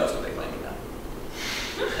actually knows what they claim to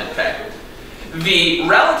know. Okay. The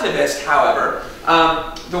relativist, however,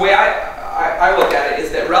 the way I look at it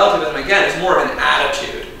is that relativism, again, is more of an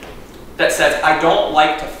attitude that says, I don't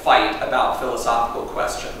like to fight about philosophical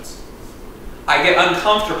questions. I get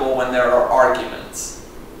uncomfortable when there are arguments.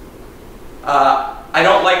 I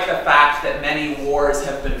don't like the fact that many wars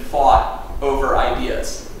have been fought over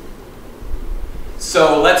ideas.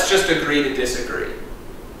 So let's just agree to disagree.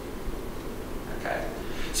 Okay.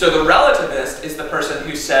 So the relativist is the person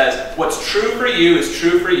who says, what's true for you is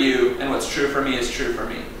true for you, and what's true for me is true for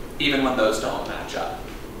me, even when those don't match up.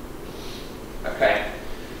 Okay?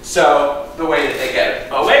 So the way that they get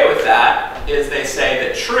away with that is they say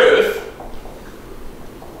that truth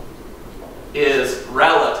is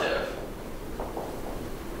relative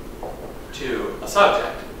to a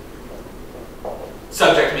subject.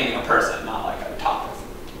 Subject meaning a person, not like a topic.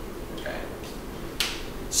 Okay.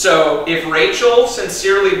 So if Rachel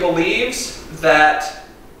sincerely believes that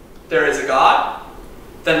there is a God,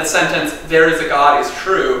 then the sentence, there is a God, is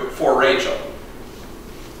true for Rachel.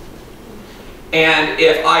 And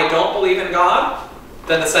if I don't believe in God,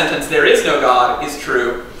 then the sentence, there is no God, is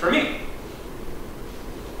true for me.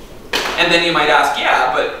 And then you might ask,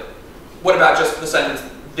 yeah, but what about just the sentence,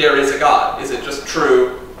 there is a God? Is it just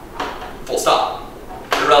true, full stop?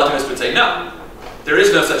 The relativist would say, no. There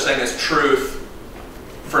is no such thing as truth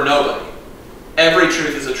for nobody. Every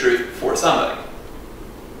truth is a truth for somebody.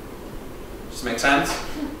 Does this make sense?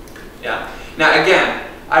 Yeah. Now again,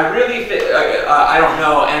 I really I don't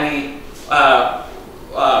know any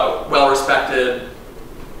well-respected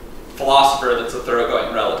philosopher that's a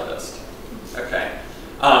thoroughgoing relativist. Okay.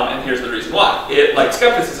 And here's the reason why. Like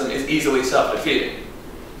skepticism is easily self-defeating.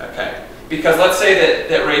 Okay. Because let's say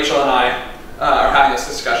that Rachel and I are having this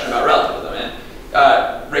discussion about relativism,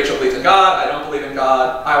 and Rachel believes in God, I don't believe in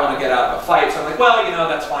God, I want to get out of a fight, so I'm like, well, you know,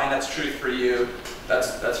 that's fine, that's truth for you,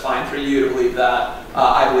 that's fine for you to believe that,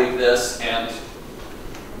 I believe this, and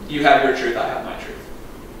you have your truth, I have my truth.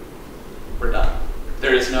 We're done.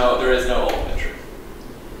 There is no ultimate truth.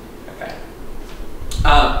 Okay.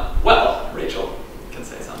 Well, Rachel can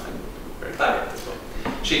say something very clever at this point.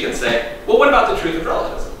 She can say, well, what about the truth of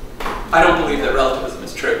relativism? I don't believe that relativism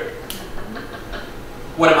is true.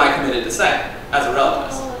 What am I committed to say as a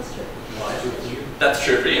relativist? Oh, that's true. Why is it you? That's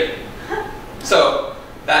true for you. So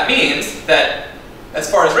that means that as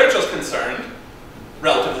far as Rachel's concerned,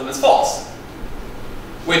 relativism is false.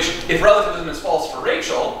 Which, if relativism is false for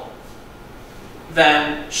Rachel,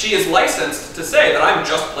 then she is licensed to say that I'm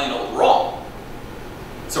just plain old wrong.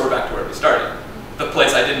 So we're back to where we started. The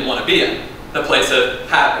place I didn't want to be in. The place of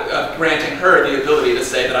granting her the ability to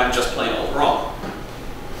say that I'm just plain old wrong.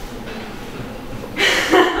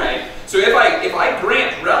 Right? So if I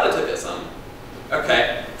grant relativism,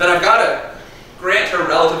 okay, then I've got to grant her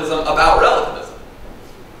relativism about relativism.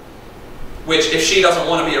 Which, if she doesn't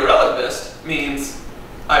want to be a relativist, means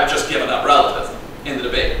I've just given up relativism in the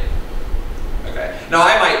debate. Okay. Now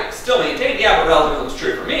I might still maintain, yeah, but relativism is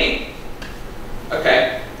true for me.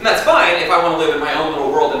 Okay. And that's fine if I want to live in my own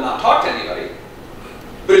little world and not talk to anybody.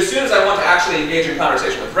 But as soon as I want to actually engage in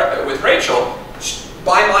conversation with Rachel,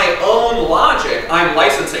 by my own logic, I'm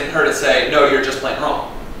licensing her to say, no, you're just plain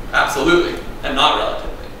wrong. Absolutely. And not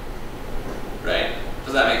relatively. Right?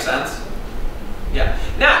 Does that make sense? Yeah.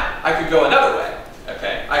 Now, I could go another way.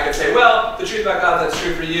 Okay. I could say, well, the truth about God, that's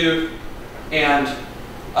true for you, and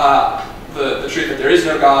the truth that there is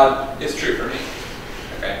no God is true for me.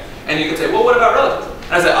 Okay. And you could say, well, what about relativism?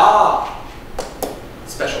 And I say,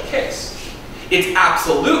 special case. It's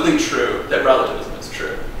absolutely true that relativism is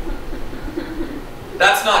true.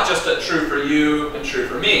 That's not just a true for you and true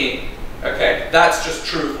for me. Okay, that's just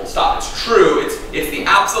true, full stop. It's true, it's the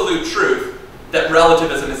absolute truth that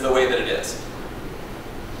relativism is the way that it is.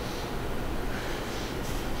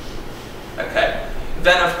 Okay,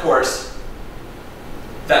 then of course,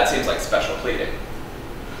 that seems like special pleading.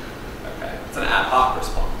 Okay, it's an ad hoc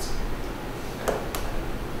response. Okay.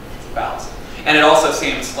 It's a fallacy. And it also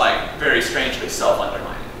seems like very strangely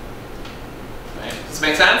self-undermining. Right? Does this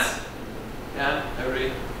make sense? Yeah? Everybody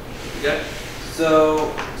you good?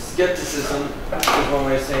 So, skepticism is one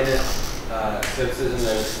way of saying it. Skepticism,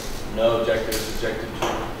 there's no objective, subjective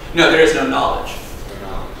truth. No, there is no knowledge. No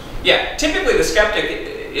knowledge. Yeah, typically the skeptic,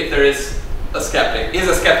 if there is a skeptic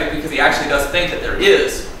because he actually does think that there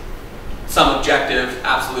is some objective,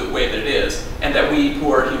 absolute way that it is, and that we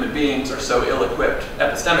poor human beings are so ill-equipped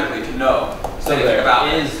epistemically to know So anything there about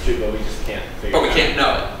it. is truth, but we just can't figure it But out. we can't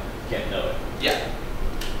know it. Can't know it. Yeah.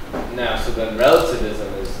 Now, so then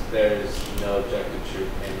relativism is there is no objective truth,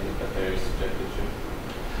 but there is subjective truth.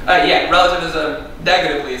 Yeah, relativism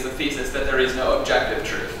negatively is the thesis that there is no objective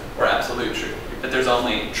truth or absolute truth, that there's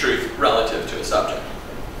only truth relative to a subject.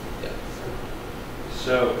 Yeah.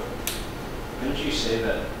 So, didn't you say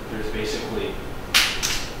that there's basically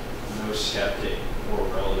no skeptic or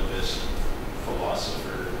relativist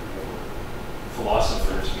philosopher or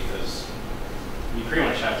philosophers because you pretty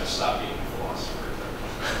much have to stop being a philosopher?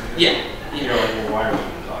 Yeah. You're like, well, why are we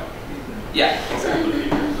even talking? Yeah, exactly.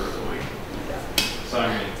 So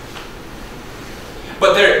I mean,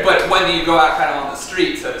 But when you go out kind of on the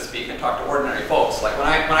street, so to speak, and talk to ordinary folks, like when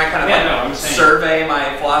I kind of I'm saying, survey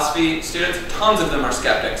my philosophy students, tons of them are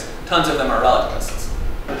skeptics, tons of them are relativists.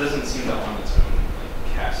 it doesn't seem to on its own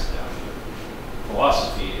like cast down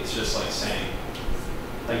philosophy. It's just like saying,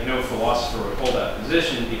 like no philosopher would hold that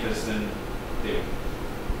position because then they would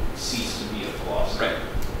cease to be a philosopher. Right.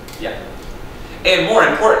 Yeah. And more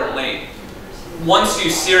importantly, once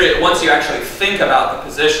you actually think about the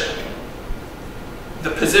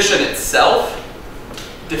position itself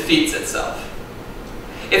defeats itself.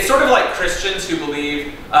 It's sort of like Christians who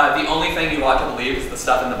believe the only thing you ought to believe is the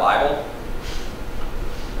stuff in the Bible.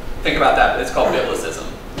 Think about that. It's called biblicism.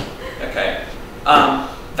 Okay.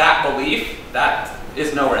 That belief, that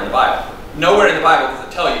is nowhere in the Bible. Nowhere in the Bible does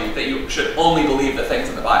it tell you that you should only believe the things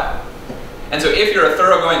in the Bible. And so if you're a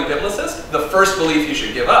thoroughgoing biblicist, the first belief you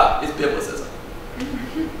should give up is biblicism.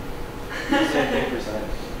 Same thing for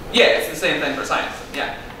science. Yeah, it's the same thing for science.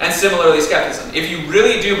 Yeah. And similarly, skepticism. If you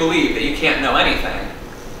really do believe that you can't know anything,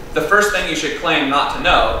 the first thing you should claim not to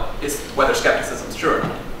know is whether skepticism is true or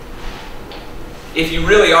not. If you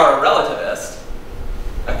really are a relativist,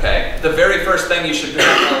 okay, the very first thing you should be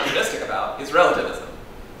relativistic about is relativism.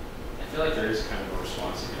 I feel like there is kind of a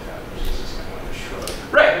response you can have, which is just kind of like a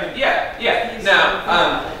shrug. Right, yeah, yeah.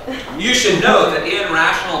 Now, you should know that in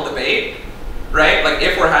rational debate, right, like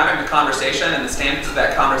if we're having a conversation and the standards of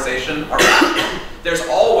that conversation are rational, there's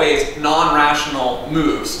always non-rational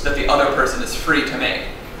moves that the other person is free to make.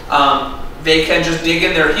 They can just dig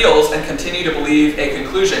in their heels and continue to believe a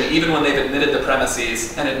conclusion even when they've admitted the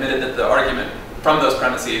premises and admitted that the argument from those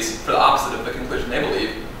premises for the opposite of the conclusion they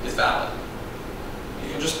believe is valid.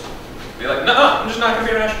 You can just be like, no, I'm just not going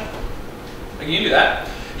to be rational. Like, you can do that.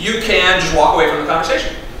 You can just walk away from the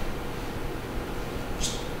conversation.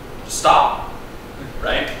 Just stop,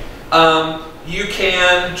 right? You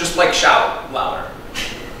can just like shout louder,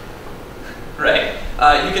 right?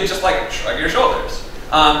 You can just like shrug your shoulders.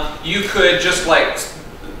 You could just like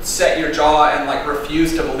set your jaw and like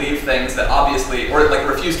refuse to believe things that obviously, or like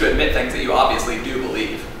refuse to admit things that you obviously do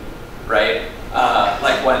believe, right?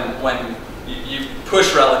 Like when you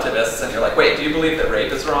push relativists and you're like, wait, do you believe that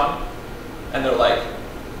rape is wrong? And they're like,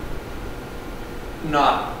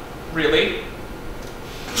 not really.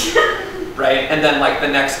 Right? And then like the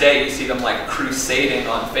next day you see them like crusading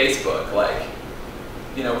on Facebook, like,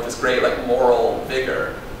 you know, with this great like moral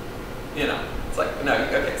vigor, you know. It's like, no,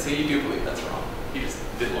 okay, so you do believe that's wrong. You just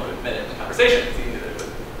didn't want to admit it in the conversation because you knew that it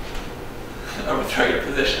would overthrow your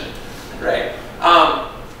position, right?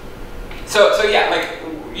 So yeah, like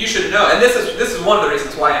you should know, and this is one of the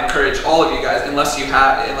reasons why I encourage all of you guys, unless you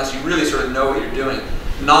really sort of know what you're doing,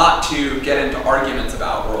 not to get into arguments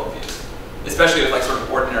about worldviews, especially with like sort of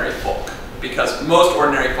ordinary folk, because most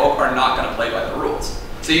ordinary folk are not going to play by the rules.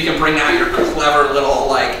 So you can bring out your clever little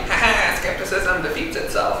like, haha, skepticism defeats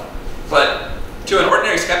itself, but to an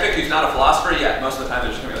ordinary skeptic who's not a philosopher, yeah, most of the time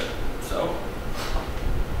they're just going to be like, so?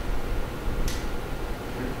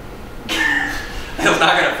 It's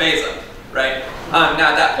not going to faze them, right?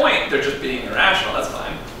 Now at that point, they're just being irrational, that's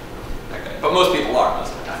fine. Okay, but most people are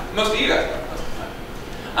most of the time. Most of you guys are most of the time.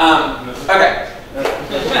 Okay.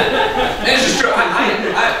 And it's just true.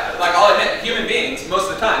 Like I'll admit, human beings, most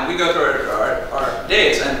of the time, we go through our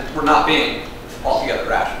days and we're not being altogether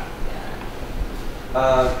rational.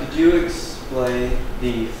 Could you explain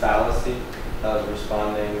the fallacy of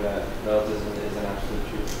responding that relativism is an absolute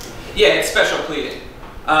truth? Yeah, it's special pleading.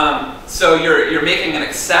 So you're making an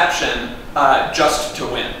exception just to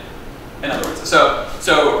win. In other words, so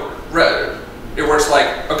it works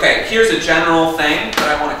like, okay, here's a general thing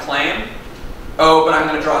that I want to claim. Oh, but I'm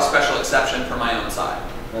going to draw a special exception for my own side.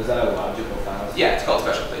 Is that a logical fallacy? Yeah, it's called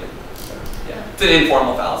special pleading. Yeah, it's an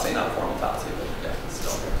informal fallacy, not a formal fallacy, but yeah, it's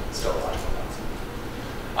still a logical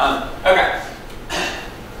fallacy. Okay.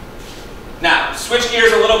 Now, switch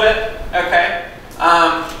gears a little bit. Okay.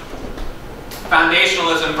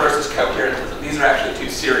 Foundationalism versus coherentism. These are actually two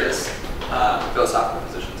serious philosophical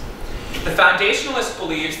positions. The foundationalist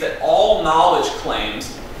believes that all knowledge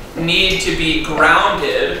claims need to be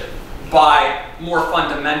grounded by more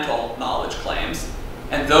fundamental knowledge claims,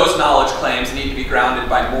 and those knowledge claims need to be grounded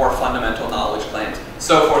by more fundamental knowledge claims,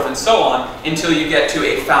 so forth and so on, until you get to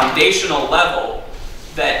a foundational level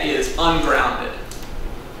that is ungrounded,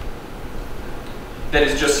 that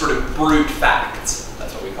is just sort of brute facts.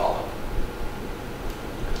 That's what we call them.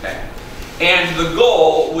 Okay. And the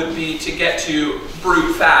goal would be to get to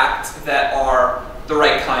brute facts that are the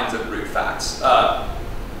right kinds of brute facts.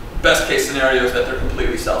 Best case scenario is that they're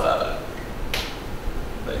completely self-evident.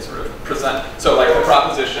 They sort of present, so like the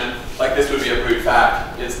proposition, like this would be a brute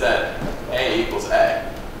fact, is that A equals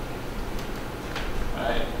A.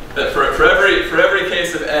 Right? That for every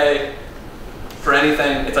case of A, for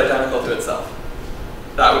anything, it's identical to itself.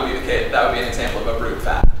 That would be the case. That would be an example of a brute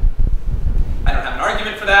fact. I don't have an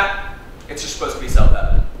argument for that. It's just supposed to be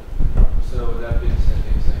self-evident. So would that be the same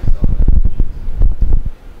thing as saying self-evident?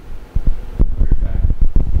 Brute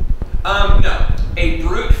fact? No. A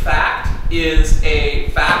brute fact is a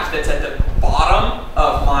fact that's at the bottom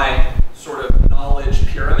of my sort of knowledge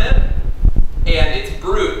pyramid, and it's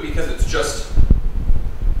brute because it's just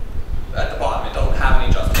at the bottom. It doesn't have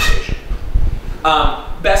any justification.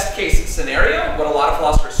 Best case scenario, what a lot of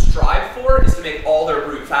philosophers strive for, is to make all their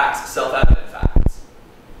brute facts self-evident facts.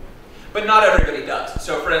 But not everybody does.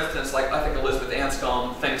 So for instance, like I think Elizabeth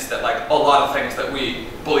Anscombe thinks that like a lot of things that we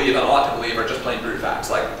believe and ought to believe are just plain brute facts.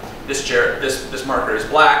 Like this chair, this marker is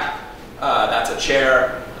black, that's a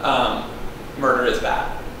chair, murder is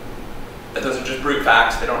bad. That those are just brute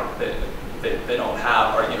facts. They don't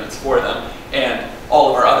have arguments for them. And all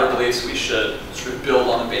of our other beliefs we should sort of build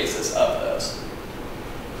on the basis of those.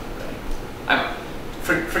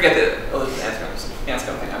 Forget the Elizabeth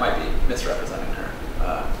Anscombe thing. I might be misrepresenting her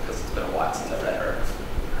because it's been a while since I read her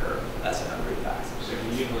essay on brute facts. So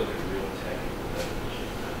can you give like a real technical definition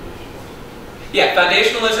of foundationalism? Yeah,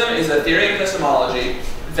 foundationalism is a theory of epistemology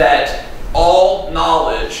that all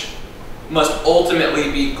knowledge must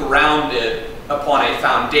ultimately be grounded upon a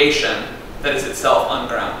foundation that is itself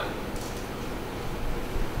ungrounded.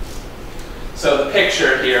 So the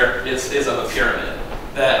picture here is of a pyramid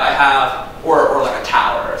that I have, or like a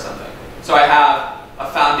tower or something. So I have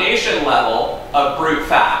a foundation level of brute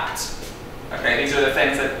facts. Okay, these are the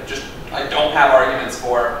things that just I don't have arguments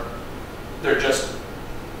for. They're just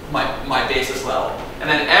my basis level. And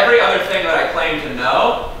then every other thing that I claim to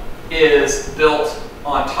know is built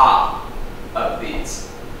on top of these.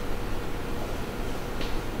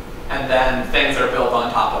 And then things are built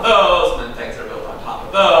on top of those, and then things are built on top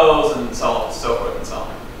of those, and so on, so forth and so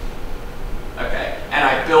on. Okay, and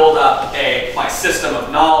I build up my system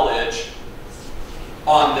of knowledge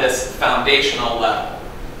on this foundational level.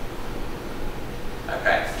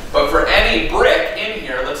 Okay, but for any brick in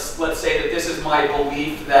here, let's say that this is my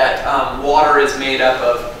belief that water is made up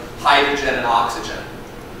of hydrogen and oxygen.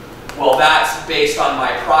 Well, that's based on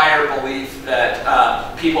my prior belief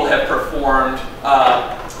that people have performed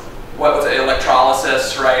what was it,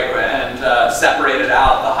 electrolysis, right, and separated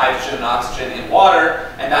out the hydrogen and oxygen in water,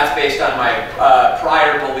 and that's based on my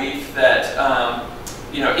prior belief that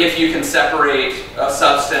you know, if you can separate a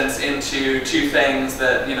substance into two things,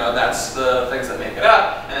 that that's the things that make it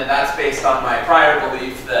up, and then that's based on my prior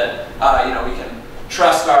belief that you know, we can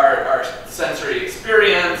trust our sensory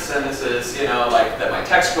experience, and this is like that my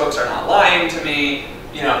textbooks are not lying to me,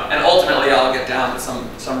 and ultimately I'll get down to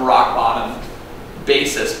some rock bottom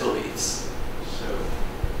basis beliefs. So,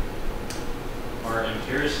 are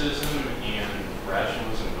empiricism and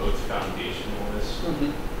rationalism both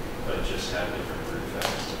foundationalists, but just have different brute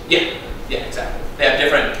facts? Yeah, exactly. They have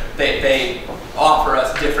different. They offer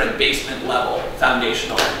us different basement level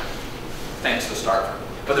foundational things to start from,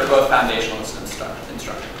 but they're both foundationalist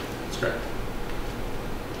instruction. That's correct.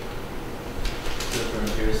 So for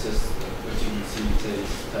empiricists, what you can see,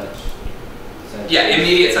 taste, touch. Yeah,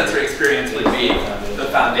 immediate sensory experience would be the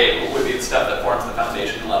foundation, would be the stuff that forms the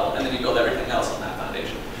foundation level, and then you build everything else on that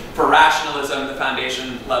foundation. For rationalism, the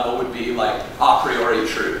foundation level would be like a priori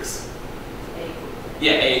truths.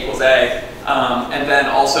 Yeah, A equals A. And then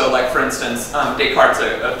also, like for instance, Descartes,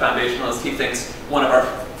 a foundationalist, he thinks one of our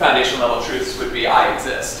foundation level truths would be I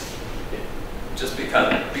exist. Just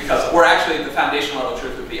because, or actually the foundation level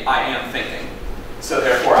truth would be I am thinking. So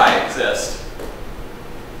therefore I exist.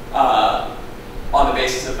 On the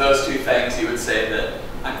basis of those two things, you would say that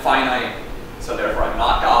I'm finite, so therefore I'm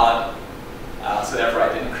not God, so therefore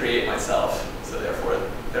I didn't create myself, so therefore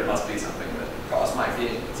there must be something that caused my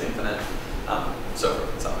being. It's infinite, so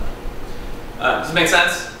forth and so on. Does it make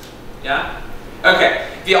sense? Yeah?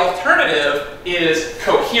 Okay. The alternative is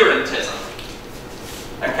coherentism.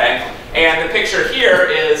 Okay? And the picture here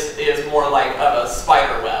is more like of a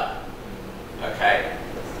spider web. Okay?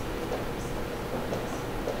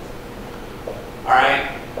 All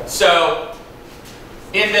right. So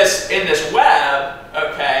in this web,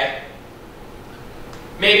 okay,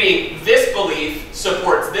 maybe this belief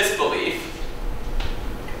supports this belief.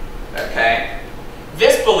 Okay.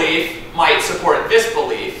 This belief might support this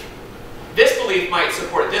belief. This belief might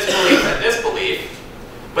support this belief and this belief.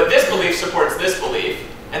 But this belief supports this belief,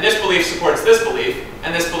 and this belief supports this belief,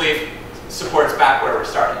 and this belief supports back where we're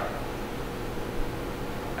starting.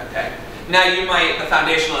 Okay. Now the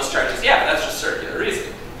foundationalist charges, yeah, but that's just circular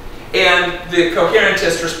reasoning. And the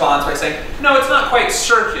coherentist responds by saying, no, it's not quite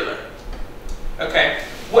circular. Okay?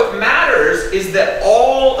 What matters is that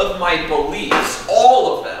all of my beliefs,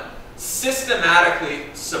 all of them, systematically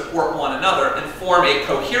support one another and form a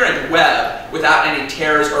coherent web without any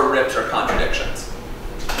tears or rips or contradictions.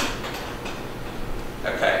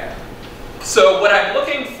 Okay? So what I'm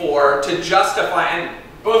looking for to justify, and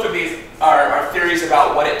both of these are theories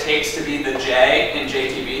about what it takes to be the J in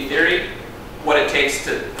JTB theory, what it takes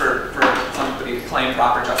for somebody to claim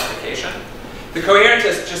proper justification. The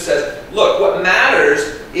coherentist just says, look, what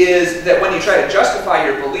matters is that when you try to justify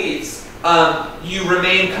your beliefs, you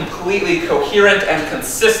remain completely coherent and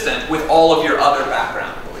consistent with all of your other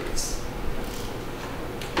background beliefs.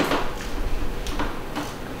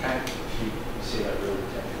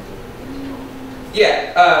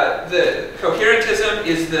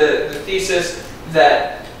 is the thesis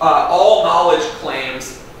that all knowledge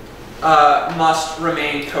claims must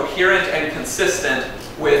remain coherent and consistent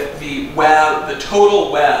with the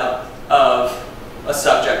total web of a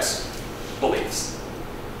subject's beliefs.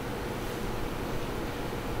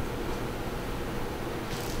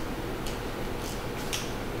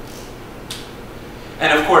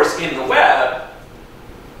 And of course, in the web,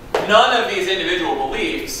 none of these individual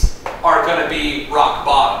beliefs are going to be rock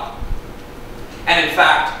bottom. And in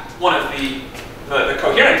fact, one of the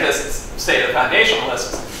coherentists say to the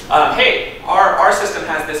foundationalists, hey, our system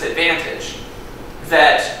has this advantage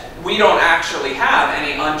that we don't actually have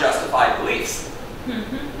any unjustified beliefs.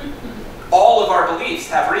 All of our beliefs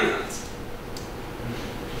have reasons.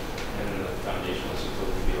 And then the foundationalists are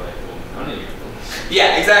supposed to be like, well, none of your beliefs.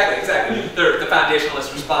 Yeah, exactly. The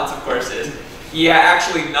foundationalist response, of course, is, yeah,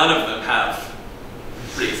 actually none of them have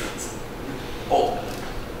reasons, ultimately.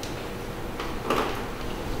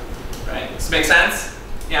 Right? Does this make sense?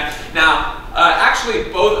 Yeah. Now, actually,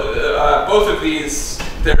 both of these,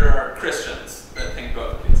 there are Christians that think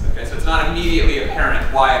both of these. Okay, so it's not immediately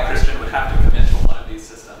apparent why a Christian would have to commit to one of these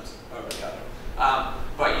systems over the other.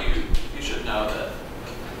 But you should know that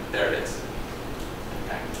there it is.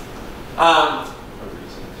 Okay. All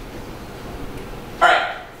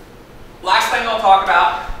right. Last thing I'll talk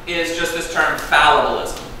about is just this term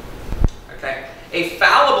fallibilism. Okay. A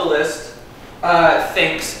fallibilist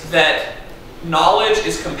thinks that knowledge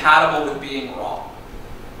is compatible with being wrong.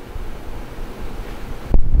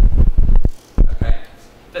 Okay?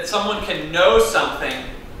 That someone can know something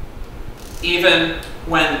even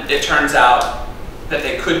when it turns out that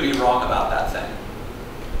they could be wrong about that thing.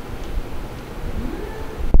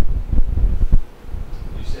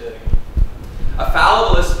 You say that again. A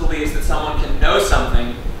fallibilist believes that someone can know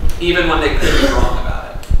something even when they could be wrong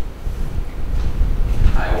about it.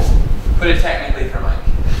 I will put it technically for Mike. I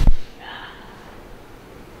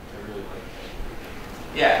really like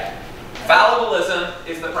that. Yeah. Fallibilism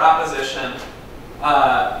is the proposition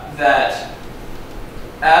that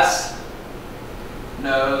S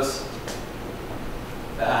knows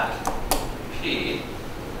that P,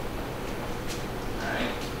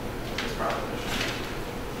 alright, this proposition,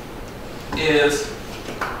 is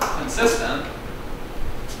consistent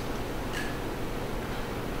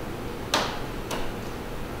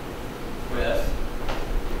with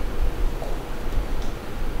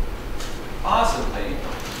possibly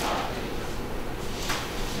not P.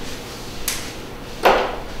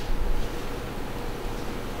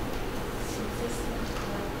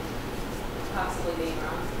 Possibly being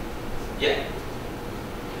wrong. Yeah.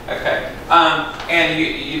 Okay. And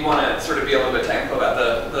you want to sort of be a little bit technical about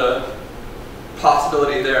the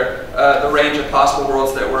possibility there. The range of possible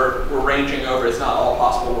worlds that we're ranging over is not all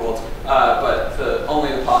possible worlds, but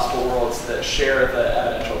only the possible worlds that share the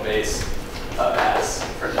evidential base of S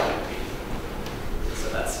for WP. So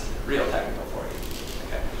that's real technical for you.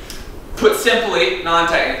 Okay. Put simply,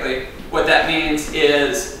 non-technically, what that means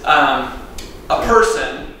is a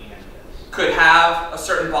person could have a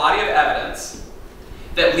certain body of evidence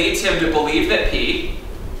that leads him to believe that P,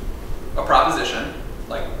 a proposition,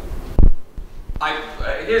 like,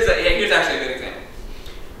 here's actually a good example.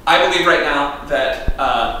 I believe right now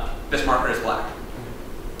that this marker is black.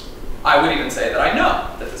 I would even say that I know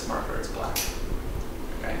that this marker is black.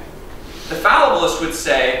 Okay? The fallibilist would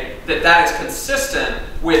say that that is consistent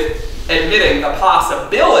with admitting the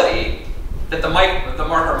possibility that the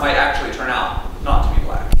marker might actually turn out not to be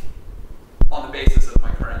black on the basis of my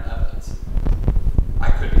current evidence. I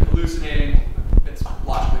could be hallucinating. It's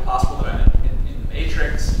logically possible that I'm in the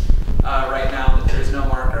matrix right now, that there is no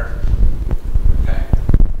marker. Okay.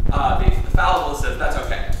 The fallibilist says that's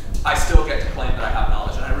okay. I still get to claim that I have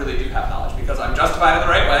knowledge, and I really do have knowledge because I'm justified in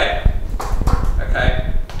the right way.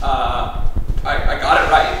 Okay. I got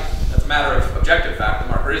it right. That's a matter of objective fact. The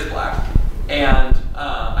marker is black, and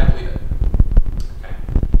I believe it. Okay.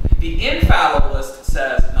 The infallibilist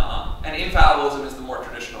says, and infallibilism is the more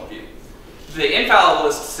traditional view. The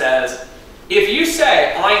infallibilist says, if you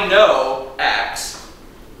say, I know X,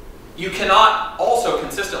 you cannot also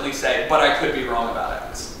consistently say, but I could be wrong about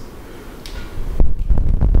X.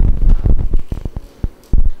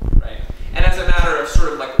 Right? And as a matter of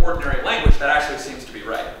sort of like ordinary language, that actually seems to be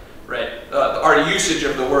right. Right? Our usage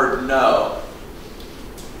of the word know,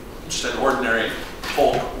 just an ordinary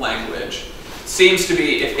folk language, seems to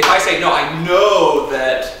be, if I say, no, I know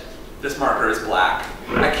that this marker is black,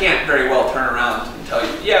 I can't very well turn around and tell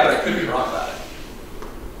you, yeah, but I could be wrong about it.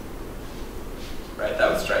 Right? That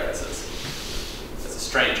would strike us as a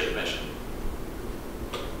strange admission.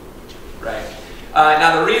 Right?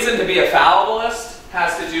 Now, the reason to be a fallibilist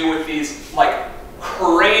has to do with these like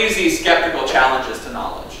crazy skeptical challenges to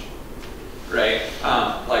knowledge, right?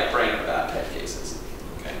 Like brain or bad type cases,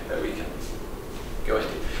 okay, that we can go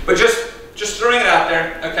into. But just throwing it out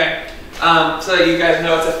there, okay, so that you guys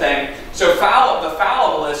know it's a thing. So the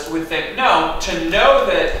fallibilist would think, no, to know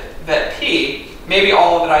that P, maybe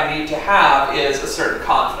all that I need to have is a certain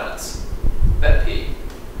confidence that P,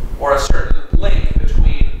 or a certain link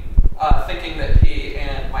between thinking that P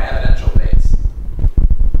and my evidential base,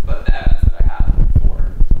 but the evidence that I have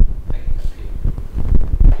for thinking that P.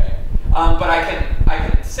 Okay, but I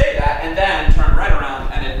can say that and then turn right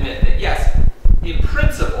around and admit that yes, in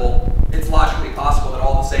principle, it's logically possible that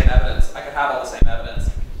all the same evidence, I could have all the same evidence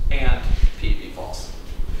and P be false,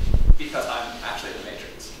 because I'm actually the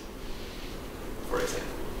matrix, for example,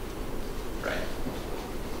 right?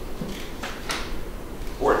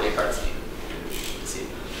 Or Descartes' C.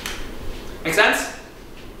 Make sense?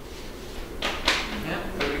 Yeah,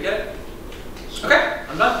 did we get it? Okay,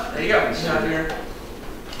 I'm done. There you go. You have your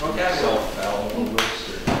vocabulary.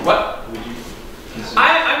 Self-fallibilist, or What? would you consider?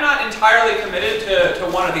 I'm not entirely committed to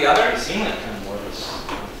one or the They other. seem like kind of more of a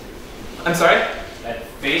semantic. I'm sorry? At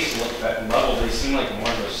face look, that level, they seem like more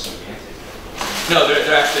of a semantic. No,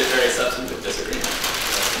 they're actually very substantive disagreement.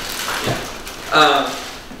 Yeah.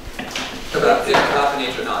 About the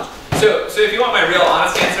nature of knowledge. So if you want my real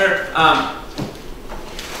honest answer,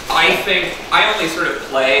 I think I only sort of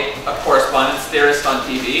play a correspondence theorist on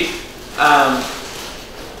TV.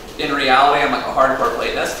 In reality, I'm like a hardcore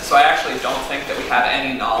Platonist, so I actually don't think that we have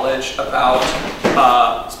any knowledge about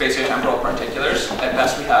spatiotemporal particulars. At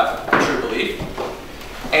best, we have true belief,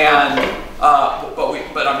 and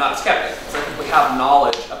but I'm not a skeptic. So I think we have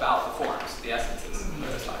knowledge about the forms, the essences that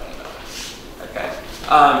I was talking about. Okay,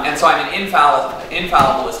 and so I'm an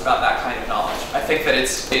infallibilist about that kind of knowledge. I think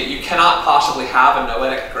that you cannot possibly have a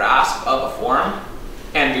noetic grasp of a form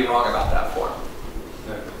and be wrong about that form.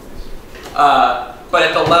 But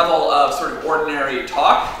at the level of sort of ordinary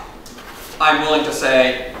talk, I'm willing to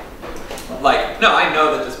say, like, no, I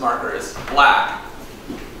know that this marker is black,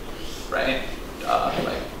 right?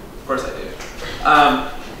 Like, of course I do.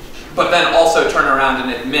 But then also turn around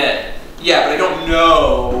and admit, yeah, but I don't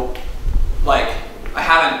know, like, I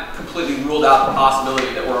haven't completely ruled out the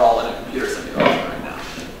possibility that we're all in a computer simulation right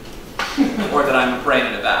now, or that I'm a brain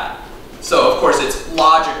in a vat. So of course it's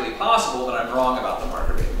logically possible that I'm wrong about the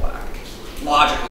marker being black. Logically.